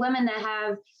so many women that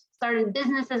have started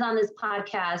businesses on this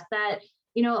podcast that,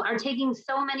 are taking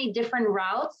so many different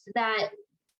routes that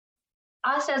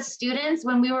us as students,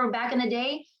 when we were back in the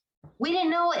day, we didn't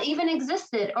know it even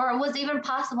existed or it was even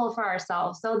possible for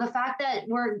ourselves. So the fact that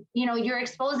you're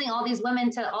exposing all these women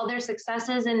to all their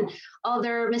successes and all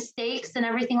their mistakes and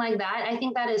everything like that, I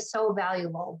think that is so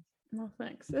valuable. Well,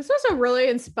 thanks. This was a really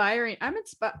inspiring. I'm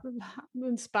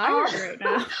inspired right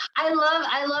now.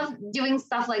 I love doing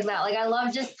stuff like that. Like I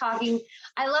love just talking.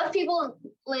 I love people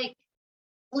like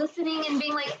listening and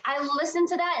being like, I listened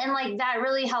to that and like that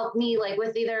really helped me like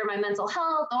with either my mental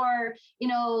health or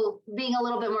being a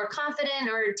little bit more confident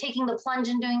or taking the plunge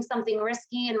and doing something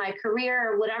risky in my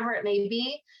career or whatever it may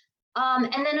be.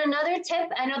 And then another tip,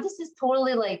 I know this is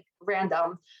totally like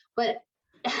random, but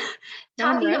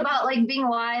talking about like being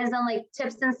wise and like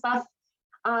tips and stuff.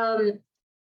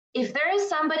 If there is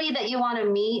somebody that you want to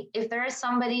meet, if there is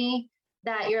somebody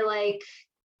that you're like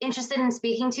interested in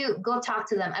speaking to, go talk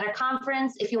to them at a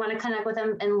conference. If you want to connect with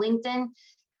them in LinkedIn,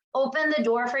 open the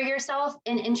door for yourself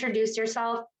and introduce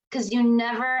yourself, because you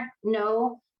never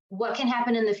know what can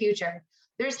happen in the future.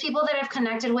 There's people that I've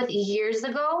connected with years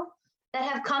ago that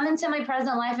have come into my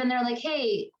present life and they're like,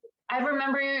 hey, I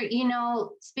remember,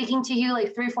 speaking to you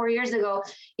like 3-4 years ago,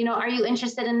 are you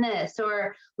interested in this?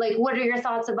 Or like, what are your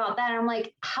thoughts about that? And I'm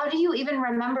like, how do you even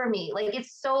remember me? Like,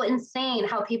 it's so insane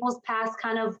how people's past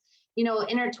kind of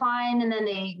intertwine and then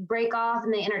they break off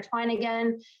and they intertwine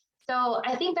again. So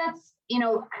I think that's,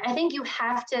 I think you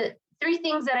have to, 3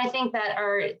 things that I think that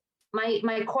are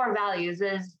my core values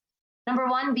is, number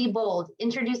 1, be bold,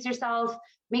 introduce yourself,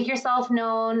 make yourself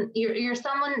known. You're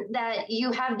someone that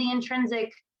you have the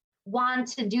intrinsic want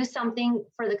to do something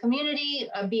for the community,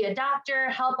 be a doctor,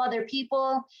 help other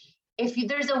people. If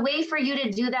there's a way for you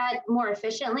to do that more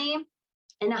efficiently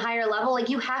in a higher level, like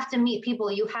you have to meet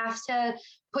people, you have to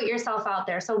put yourself out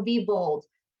there. So be bold.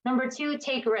 Number 2,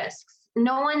 take risks.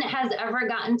 No one has ever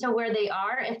gotten to where they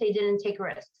are if they didn't take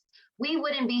risks. We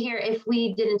wouldn't be here if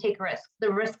we didn't take risks.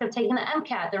 The risk of taking the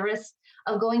MCAT, the risk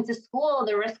of going to school,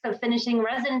 the risk of finishing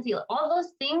residency, all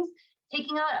those things,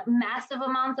 taking out massive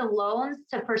amounts of loans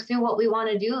to pursue what we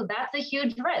want to do, that's a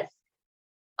huge risk.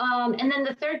 And then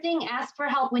the 3rd thing, ask for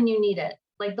help when you need it.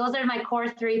 Like those are my core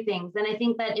 3 things. And I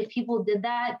think that if people did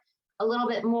that a little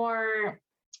bit more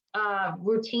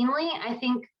routinely, I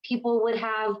think people would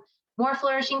have more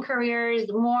flourishing careers,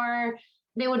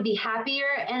 they would be happier.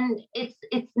 And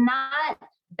it's not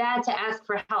bad to ask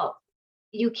for help.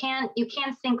 You can't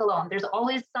think alone. There's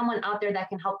always someone out there that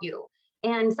can help you.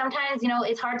 And sometimes,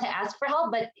 it's hard to ask for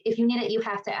help, but if you need it, you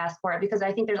have to ask for it, because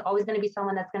I think there's always going to be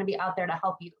someone that's going to be out there to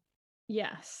help you.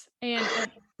 Yes. And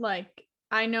like,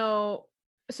 I know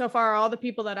so far, all the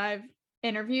people that I've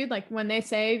interviewed, like when they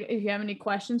say, if you have any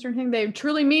questions or anything, they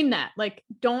truly mean that. Like,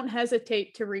 don't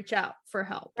hesitate to reach out for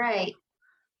help. Right.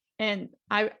 And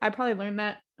I probably learned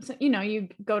that, you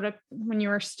go to, when you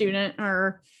were a student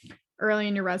or early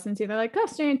in your residency, they're like, oh,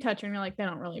 stay in touch. And you're like, they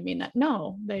don't really mean that.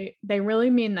 No, they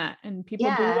really mean that. And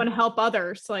people do want to help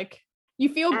others. Like, you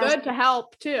feel good to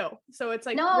help too. So it's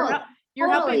like,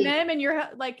 you're helping them, and you're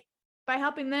like, by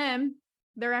helping them,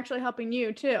 they're actually helping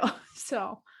you too.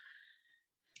 So.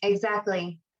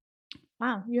 Exactly.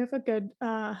 Wow. You have a good,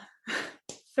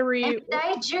 3. And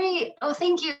podiatry. Oh,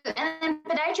 thank you. And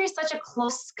podiatry is such a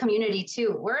close community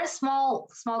too. We're a small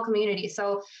community.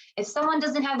 So if someone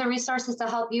doesn't have the resources to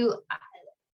help you,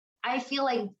 I feel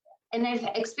like and I've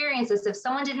experienced this, if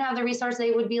someone didn't have the resource,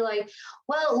 they would be like,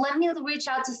 well, let me reach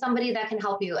out to somebody that can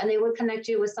help you. And they would connect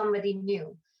you with somebody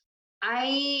new.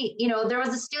 There was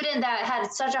a student that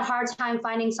had such a hard time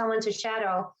finding someone to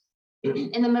shadow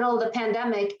in the middle of the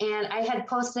pandemic. And I had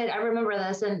posted, I remember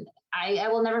this, and I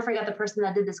will never forget the person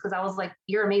that did this, because I was like,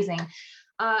 you're amazing.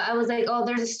 I was like, oh,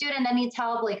 there's a student that needs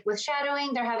help like with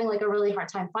shadowing. They're having like a really hard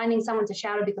time finding someone to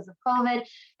shadow because of COVID.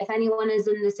 If anyone is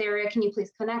in this area, can you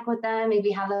please connect with them? Maybe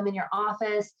have them in your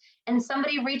office. And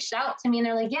somebody reached out to me and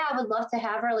they're like, yeah, I would love to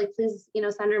have her. Like, please,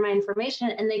 send her my information.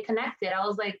 And they connected. I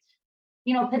was like,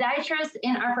 podiatrists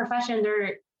in our profession,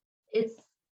 it's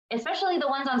especially the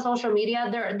ones on social media,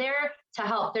 they're there to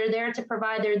help. They're there to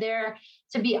provide. They're there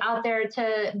to be out there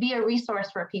to be a resource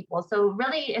for people. So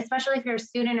really, especially if you're a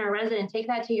student or a resident, take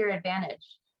that to your advantage.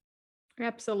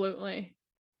 Absolutely.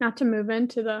 Not to move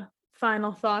into the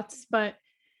final thoughts, but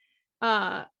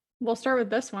we'll start with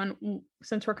this one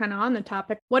since we're kind of on the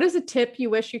topic. What is a tip you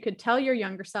wish you could tell your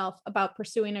younger self about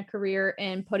pursuing a career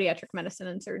in podiatric medicine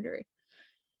and surgery?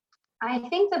 I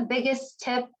think the biggest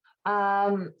tip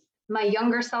my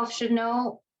younger self should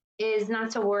know is not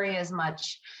to worry as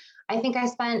much. I think I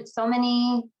spent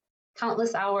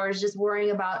countless hours just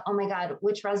worrying about, oh my God,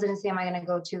 which residency am I going to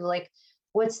go to? Like,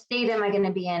 what state am I going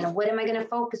to be in? What am I going to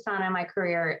focus on in my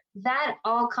career? That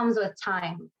all comes with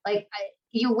time. Like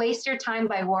you waste your time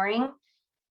by worrying.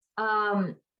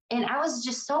 And I was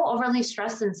just so overly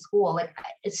stressed in school. Like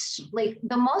it's like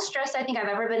the most stressed I think I've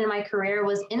ever been in my career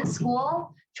was in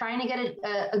school, trying to get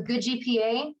a good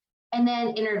GPA. And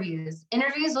then interviews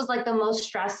was like the most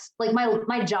stress, like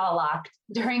my jaw locked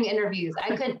during interviews.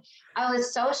 I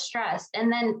was so stressed. And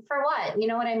then for what, you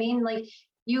know what I mean? Like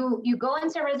you go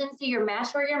into residency, you're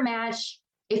matched where you're matched.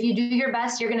 If you do your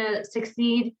best, you're going to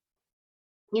succeed.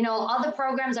 All the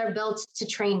programs are built to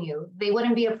train you. They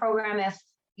wouldn't be a program if,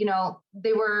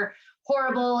 they were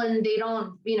horrible and they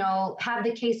don't, have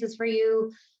the cases for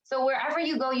you. So wherever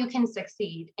you go, you can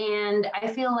succeed. And I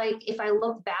feel like if I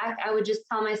look back, I would just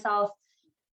tell myself,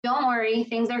 don't worry,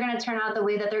 things are going to turn out the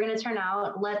way that they're going to turn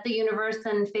out. Let the universe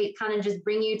and fate kind of just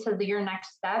bring you to your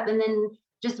next step and then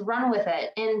just run with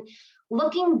it. And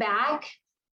looking back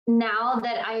now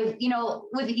that I've,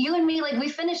 with you and me, like we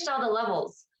finished all the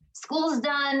levels. School's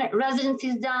done,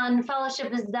 residency's done,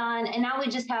 fellowship is done. And now we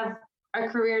just have our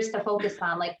careers to focus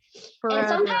on. Like, forever. And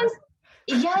sometimes,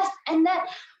 yes. And that,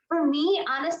 for me,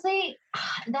 honestly,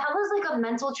 that was like a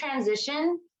mental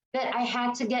transition that I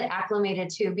had to get acclimated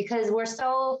to because we're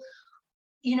so,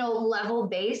 level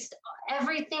based.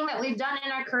 Everything that we've done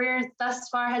in our careers thus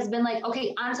far has been like,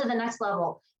 okay, on to the next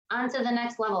level,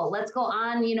 Let's go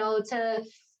on, to,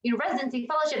 residency,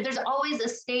 fellowship. There's always a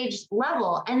stage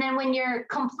level. And then when you're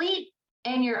complete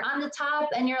and you're on the top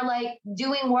and you're like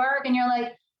doing work and you're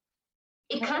like,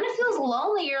 it kind of feels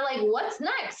lonely. You're like, what's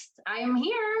next? I'm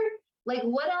here. Like,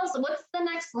 what else? What's the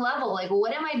next level? Like,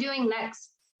 what am I doing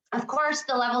next? Of course,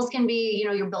 the levels can be,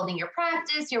 you're building your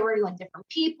practice, you're working with different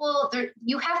people.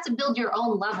 You have to build your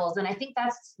own levels. And I think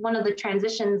that's one of the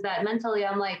transitions that mentally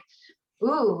I'm like,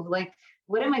 ooh, like,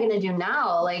 what am I going to do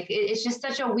now? Like, it's just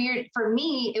such a weird, for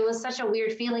me, it was such a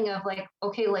weird feeling of like,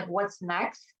 okay, like what's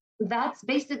next? That's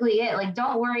basically it. Like,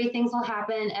 don't worry, things will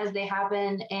happen as they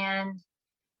happen. And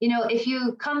if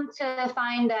you come to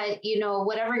find that,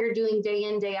 whatever you're doing day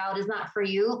in, day out is not for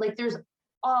you, like there is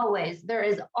always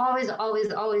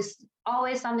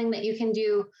something that you can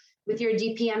do with your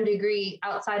DPM degree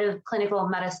outside of clinical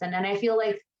medicine. And I feel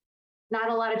like not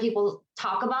a lot of people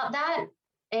talk about that.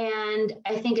 And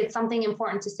I think it's something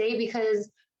important to say because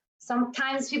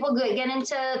sometimes people get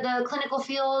into the clinical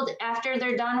field after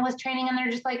they're done with training and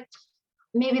they're just like,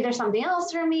 maybe there's something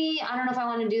else for me. I don't know if I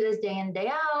want to do this day in, day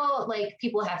out. Like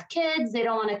people have kids, they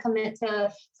don't want to commit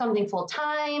to something full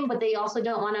time, but they also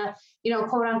don't want to,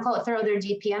 quote unquote, throw their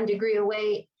DPM degree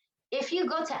away. If you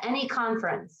go to any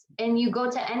conference and you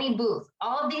go to any booth,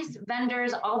 all of these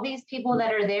vendors, all these people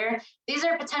that are there, these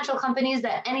are potential companies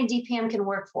that any DPM can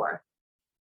work for.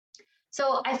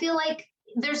 So I feel like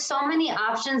there's so many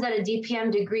options that a DPM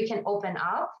degree can open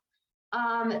up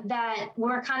that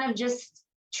we're kind of just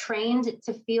trained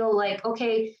to feel like,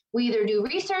 okay, we either do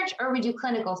research or we do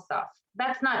clinical stuff.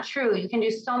 That's not true. You can do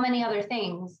so many other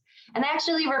things. And I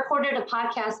actually recorded a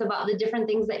podcast about the different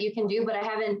things that you can do, but I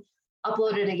haven't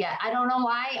uploaded it yet. I don't know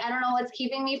why. I don't know what's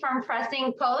keeping me from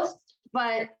pressing post,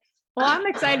 but. Well, I'm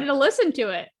excited to listen to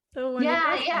it. So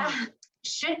yeah.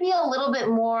 Should be a little bit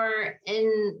more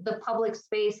in the public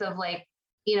space of like,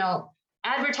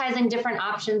 advertising different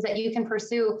options that you can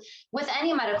pursue with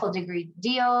any medical degree,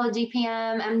 DO,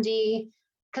 DPM, MD,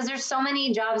 because there's so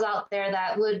many jobs out there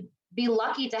that would be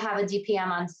lucky to have a DPM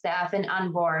on staff and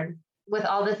on board. with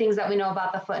all the things that we know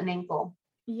about the foot and ankle.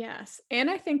 Yes. And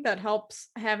I think that helps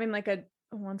having like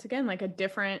once again, like a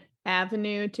different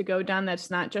avenue to go down that's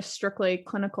not just strictly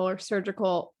clinical or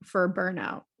surgical for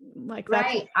burnout. Like that's,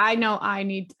 Right. I know I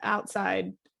need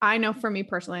outside. I know for me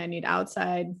personally, I need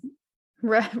outside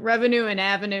revenue and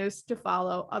avenues to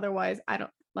follow. Otherwise,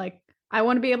 I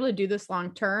want to be able to do this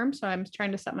long term. So I'm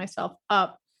trying to set myself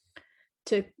up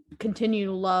to continue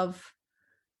to love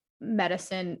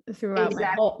medicine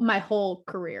throughout my whole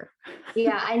career.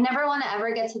 Yeah, I never want to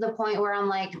ever get to the point where I'm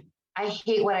like, I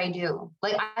hate what I do.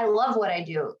 Like, I love what I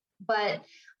do, but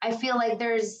I feel like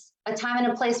there's a time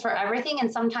and a place for everything.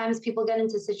 And sometimes people get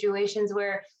into situations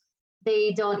where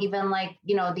they don't even like,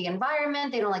 the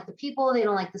environment, they don't like the people, they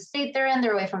don't like the state they're in,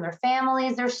 they're away from their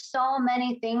families. There's so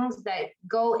many things that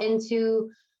go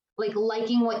into like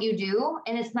liking what you do.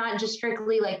 And it's not just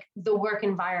strictly like the work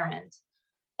environment.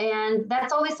 And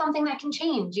that's always something that can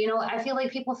change. I feel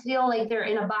like people feel like they're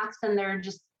in a box and they're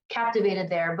just captivated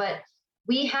there, but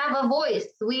we have a voice,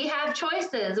 we have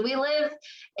choices. We live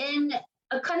in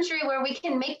a country where we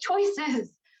can make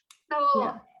choices.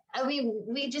 So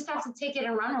we just have to take it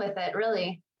and run with it,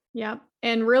 really. Yeah.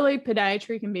 And really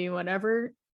podiatry can be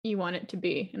whatever you want it to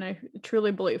be. And I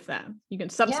truly believe that you can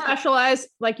subspecialize.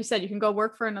 Like you said, you can go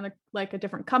work for another, like a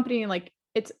different company. Like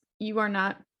you are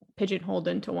not pigeonholed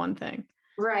into one thing.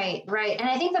 Right. And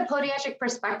I think the podiatric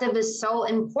perspective is so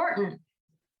important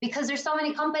because there's so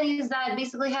many companies that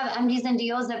basically have MDs and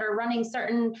DOs that are running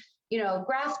certain,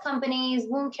 graft companies,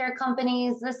 wound care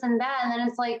companies, this and that. And then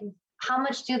it's like, how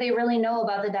much do they really know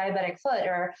about the diabetic foot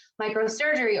or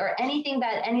microsurgery or anything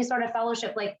that any sort of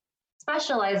fellowship like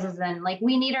specializes in? Like,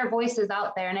 we need our voices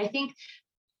out there. And I think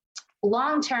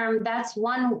long-term, that's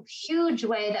one huge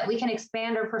way that we can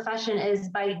expand our profession is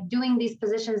by doing these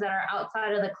positions that are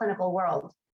outside of the clinical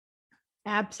world.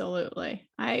 Absolutely.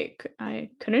 I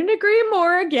couldn't agree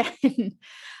more again.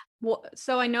 Well,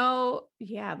 so I know,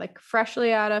 like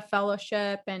freshly out of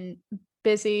fellowship and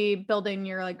busy building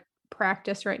your like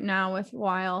practice right now with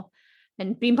Weil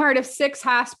and being part of 6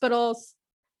 hospitals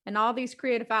and all these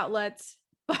creative outlets.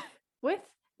 But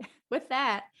with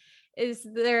that, is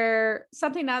there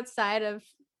something outside of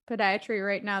podiatry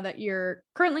right now that you're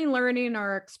currently learning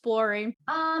or exploring?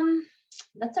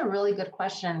 That's a really good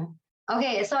question.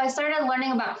 Okay, so I started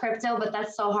learning about crypto, but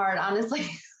that's so hard, honestly.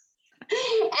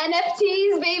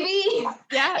 NFTs, baby.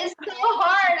 Yeah. It's so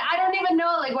hard. I don't even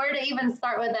know like where to even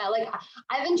start with that. Like,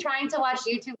 I've been trying to watch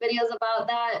YouTube videos about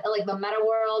that, like the meta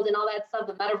world and all that stuff,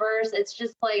 the metaverse. It's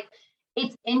just like,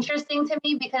 it's interesting to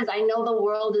me because I know the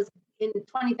world is in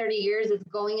 20, 30 years is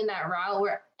going in that route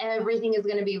where everything is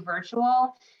going to be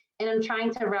virtual. And I'm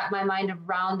trying to wrap my mind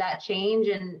around that change.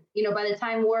 And, by the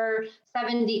time we're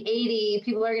 70, 80,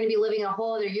 people are going to be living a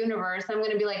whole other universe. I'm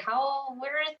going to be like,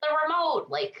 where is the remote?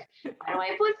 Like, how do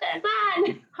I put this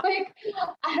on? Like,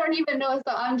 I don't even know.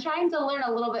 So I'm trying to learn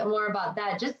a little bit more about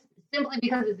that, just simply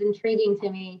because it's intriguing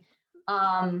to me.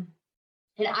 And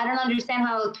I don't understand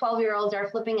how 12-year-olds are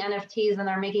flipping NFTs and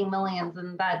they're making millions.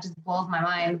 And that just blows my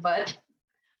mind. But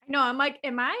I know, I'm like,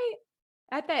 am I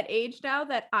at that age now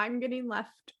that I'm getting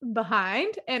left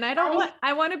behind? And I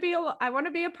want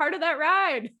to be a part of that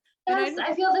ride. Yes,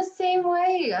 I feel the same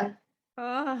way.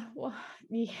 Well,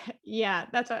 yeah,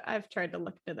 that's what I've tried to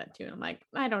look into that too. I'm like,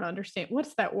 I don't understand.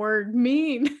 What's that word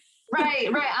mean? Right.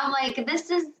 I'm like, this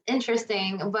is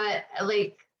interesting, but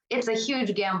like, it's a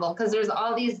huge gamble because there's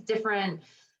all these different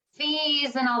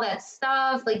fees and all that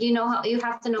stuff. Like, how you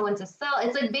have to know when to sell.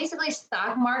 It's like basically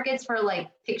stock markets for like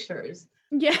pictures.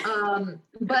 Yeah.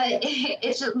 But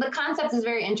it's just, the concept is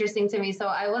very interesting to me. So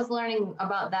I was learning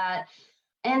about that.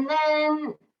 And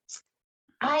then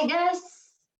I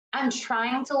guess I'm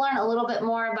trying to learn a little bit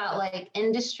more about like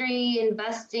industry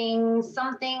investing,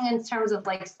 something in terms of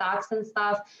like stocks and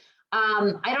stuff.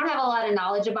 I don't have a lot of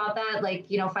knowledge about that, like,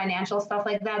 financial stuff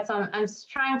like that. So I'm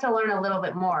trying to learn a little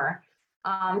bit more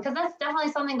because that's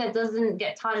definitely something that doesn't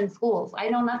get taught in schools. I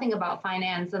know nothing about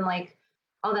finance and like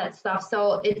all that stuff.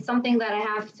 So it's something that I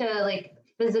have to like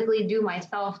physically do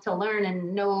myself to learn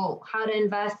and know how to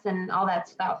invest and all that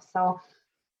stuff. So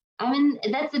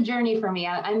that's a journey for me.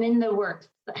 I'm in the works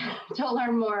to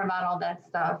learn more about all that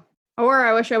stuff. Or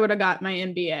I wish I would have got my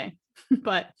MBA,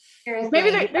 but seriously,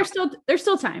 maybe there's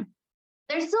still time.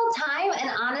 There's still time. And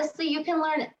honestly, you can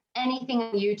learn anything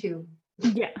on YouTube.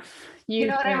 Yeah. You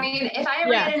know what I mean? If I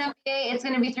ever get an MBA, it's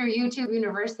going to be through YouTube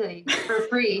University for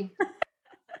free.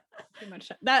 Pretty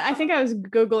much that. I think I was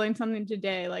Googling something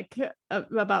today, like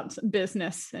about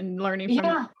business and learning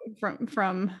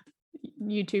from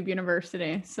YouTube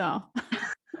University. So,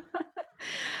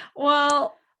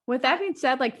 well, with that being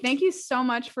said, like, thank you so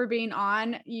much for being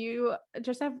on. You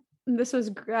just have This was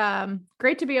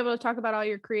great to be able to talk about all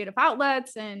your creative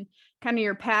outlets and kind of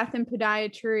your path in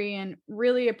podiatry, and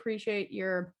really appreciate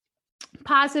your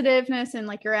positiveness and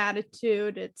like your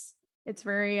attitude. It's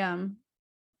very a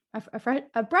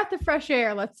breath of fresh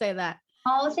air, let's say that.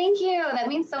 Oh, thank you. That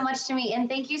means so much to me. And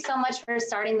thank you so much for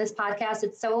starting this podcast.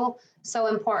 It's so, so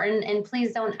important. And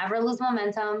please don't ever lose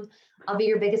momentum. I'll be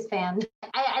your biggest fan.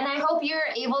 And I hope you're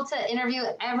able to interview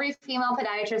every female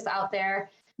podiatrist out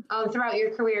there throughout your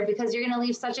career, because you're going to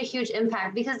leave such a huge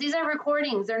impact, because these are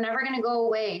recordings. They're never going to go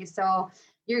away. So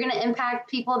you're going to impact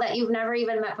people that you've never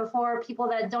even met before, people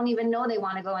that don't even know they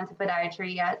want to go into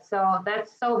podiatry yet. So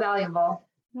that's so valuable.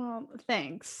 Well,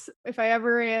 thanks. If I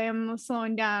ever am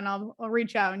slowing down, I'll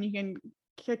reach out and you can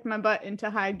kick my butt into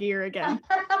high gear again.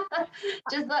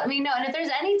 Just let me know. And if there's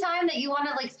any time that you want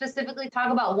to like specifically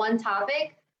talk about one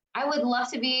topic, I would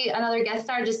love to be another guest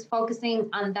star just focusing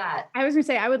on that. I was going to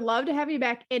say, I would love to have you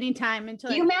back anytime.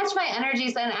 Until you match my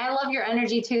energies, and I love your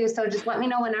energy too. So just let me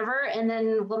know whenever, and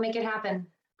then we'll make it happen.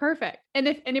 Perfect. And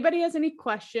if anybody has any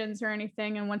questions or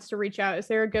anything and wants to reach out, is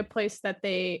there a good place that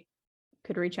they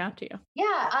could reach out to you?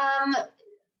 Yeah.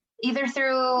 Either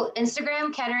through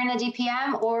Instagram, Katerina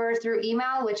DPM, or through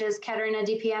email, which is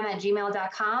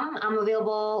katerinadpm@gmail.com. I'm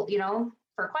available,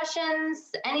 for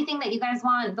questions, anything that you guys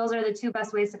want. Those are the two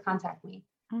best ways to contact me.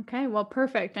 Okay, well,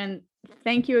 perfect. And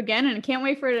thank you again. And I can't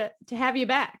wait to have you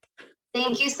back.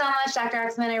 Thank you so much, Dr.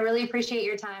 Oxman. I really appreciate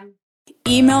your time.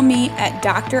 Email me at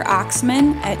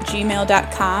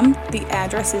droxman@gmail.com. The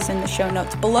address is in the show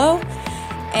notes below.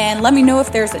 And let me know if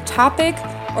there's a topic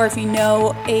or if you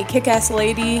know a kick-ass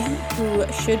lady who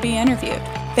should be interviewed.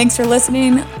 Thanks for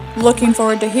listening. Looking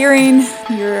forward to hearing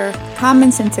your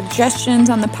comments and suggestions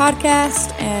on the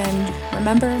podcast. And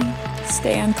remember,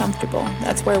 stay uncomfortable.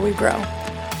 That's where we grow.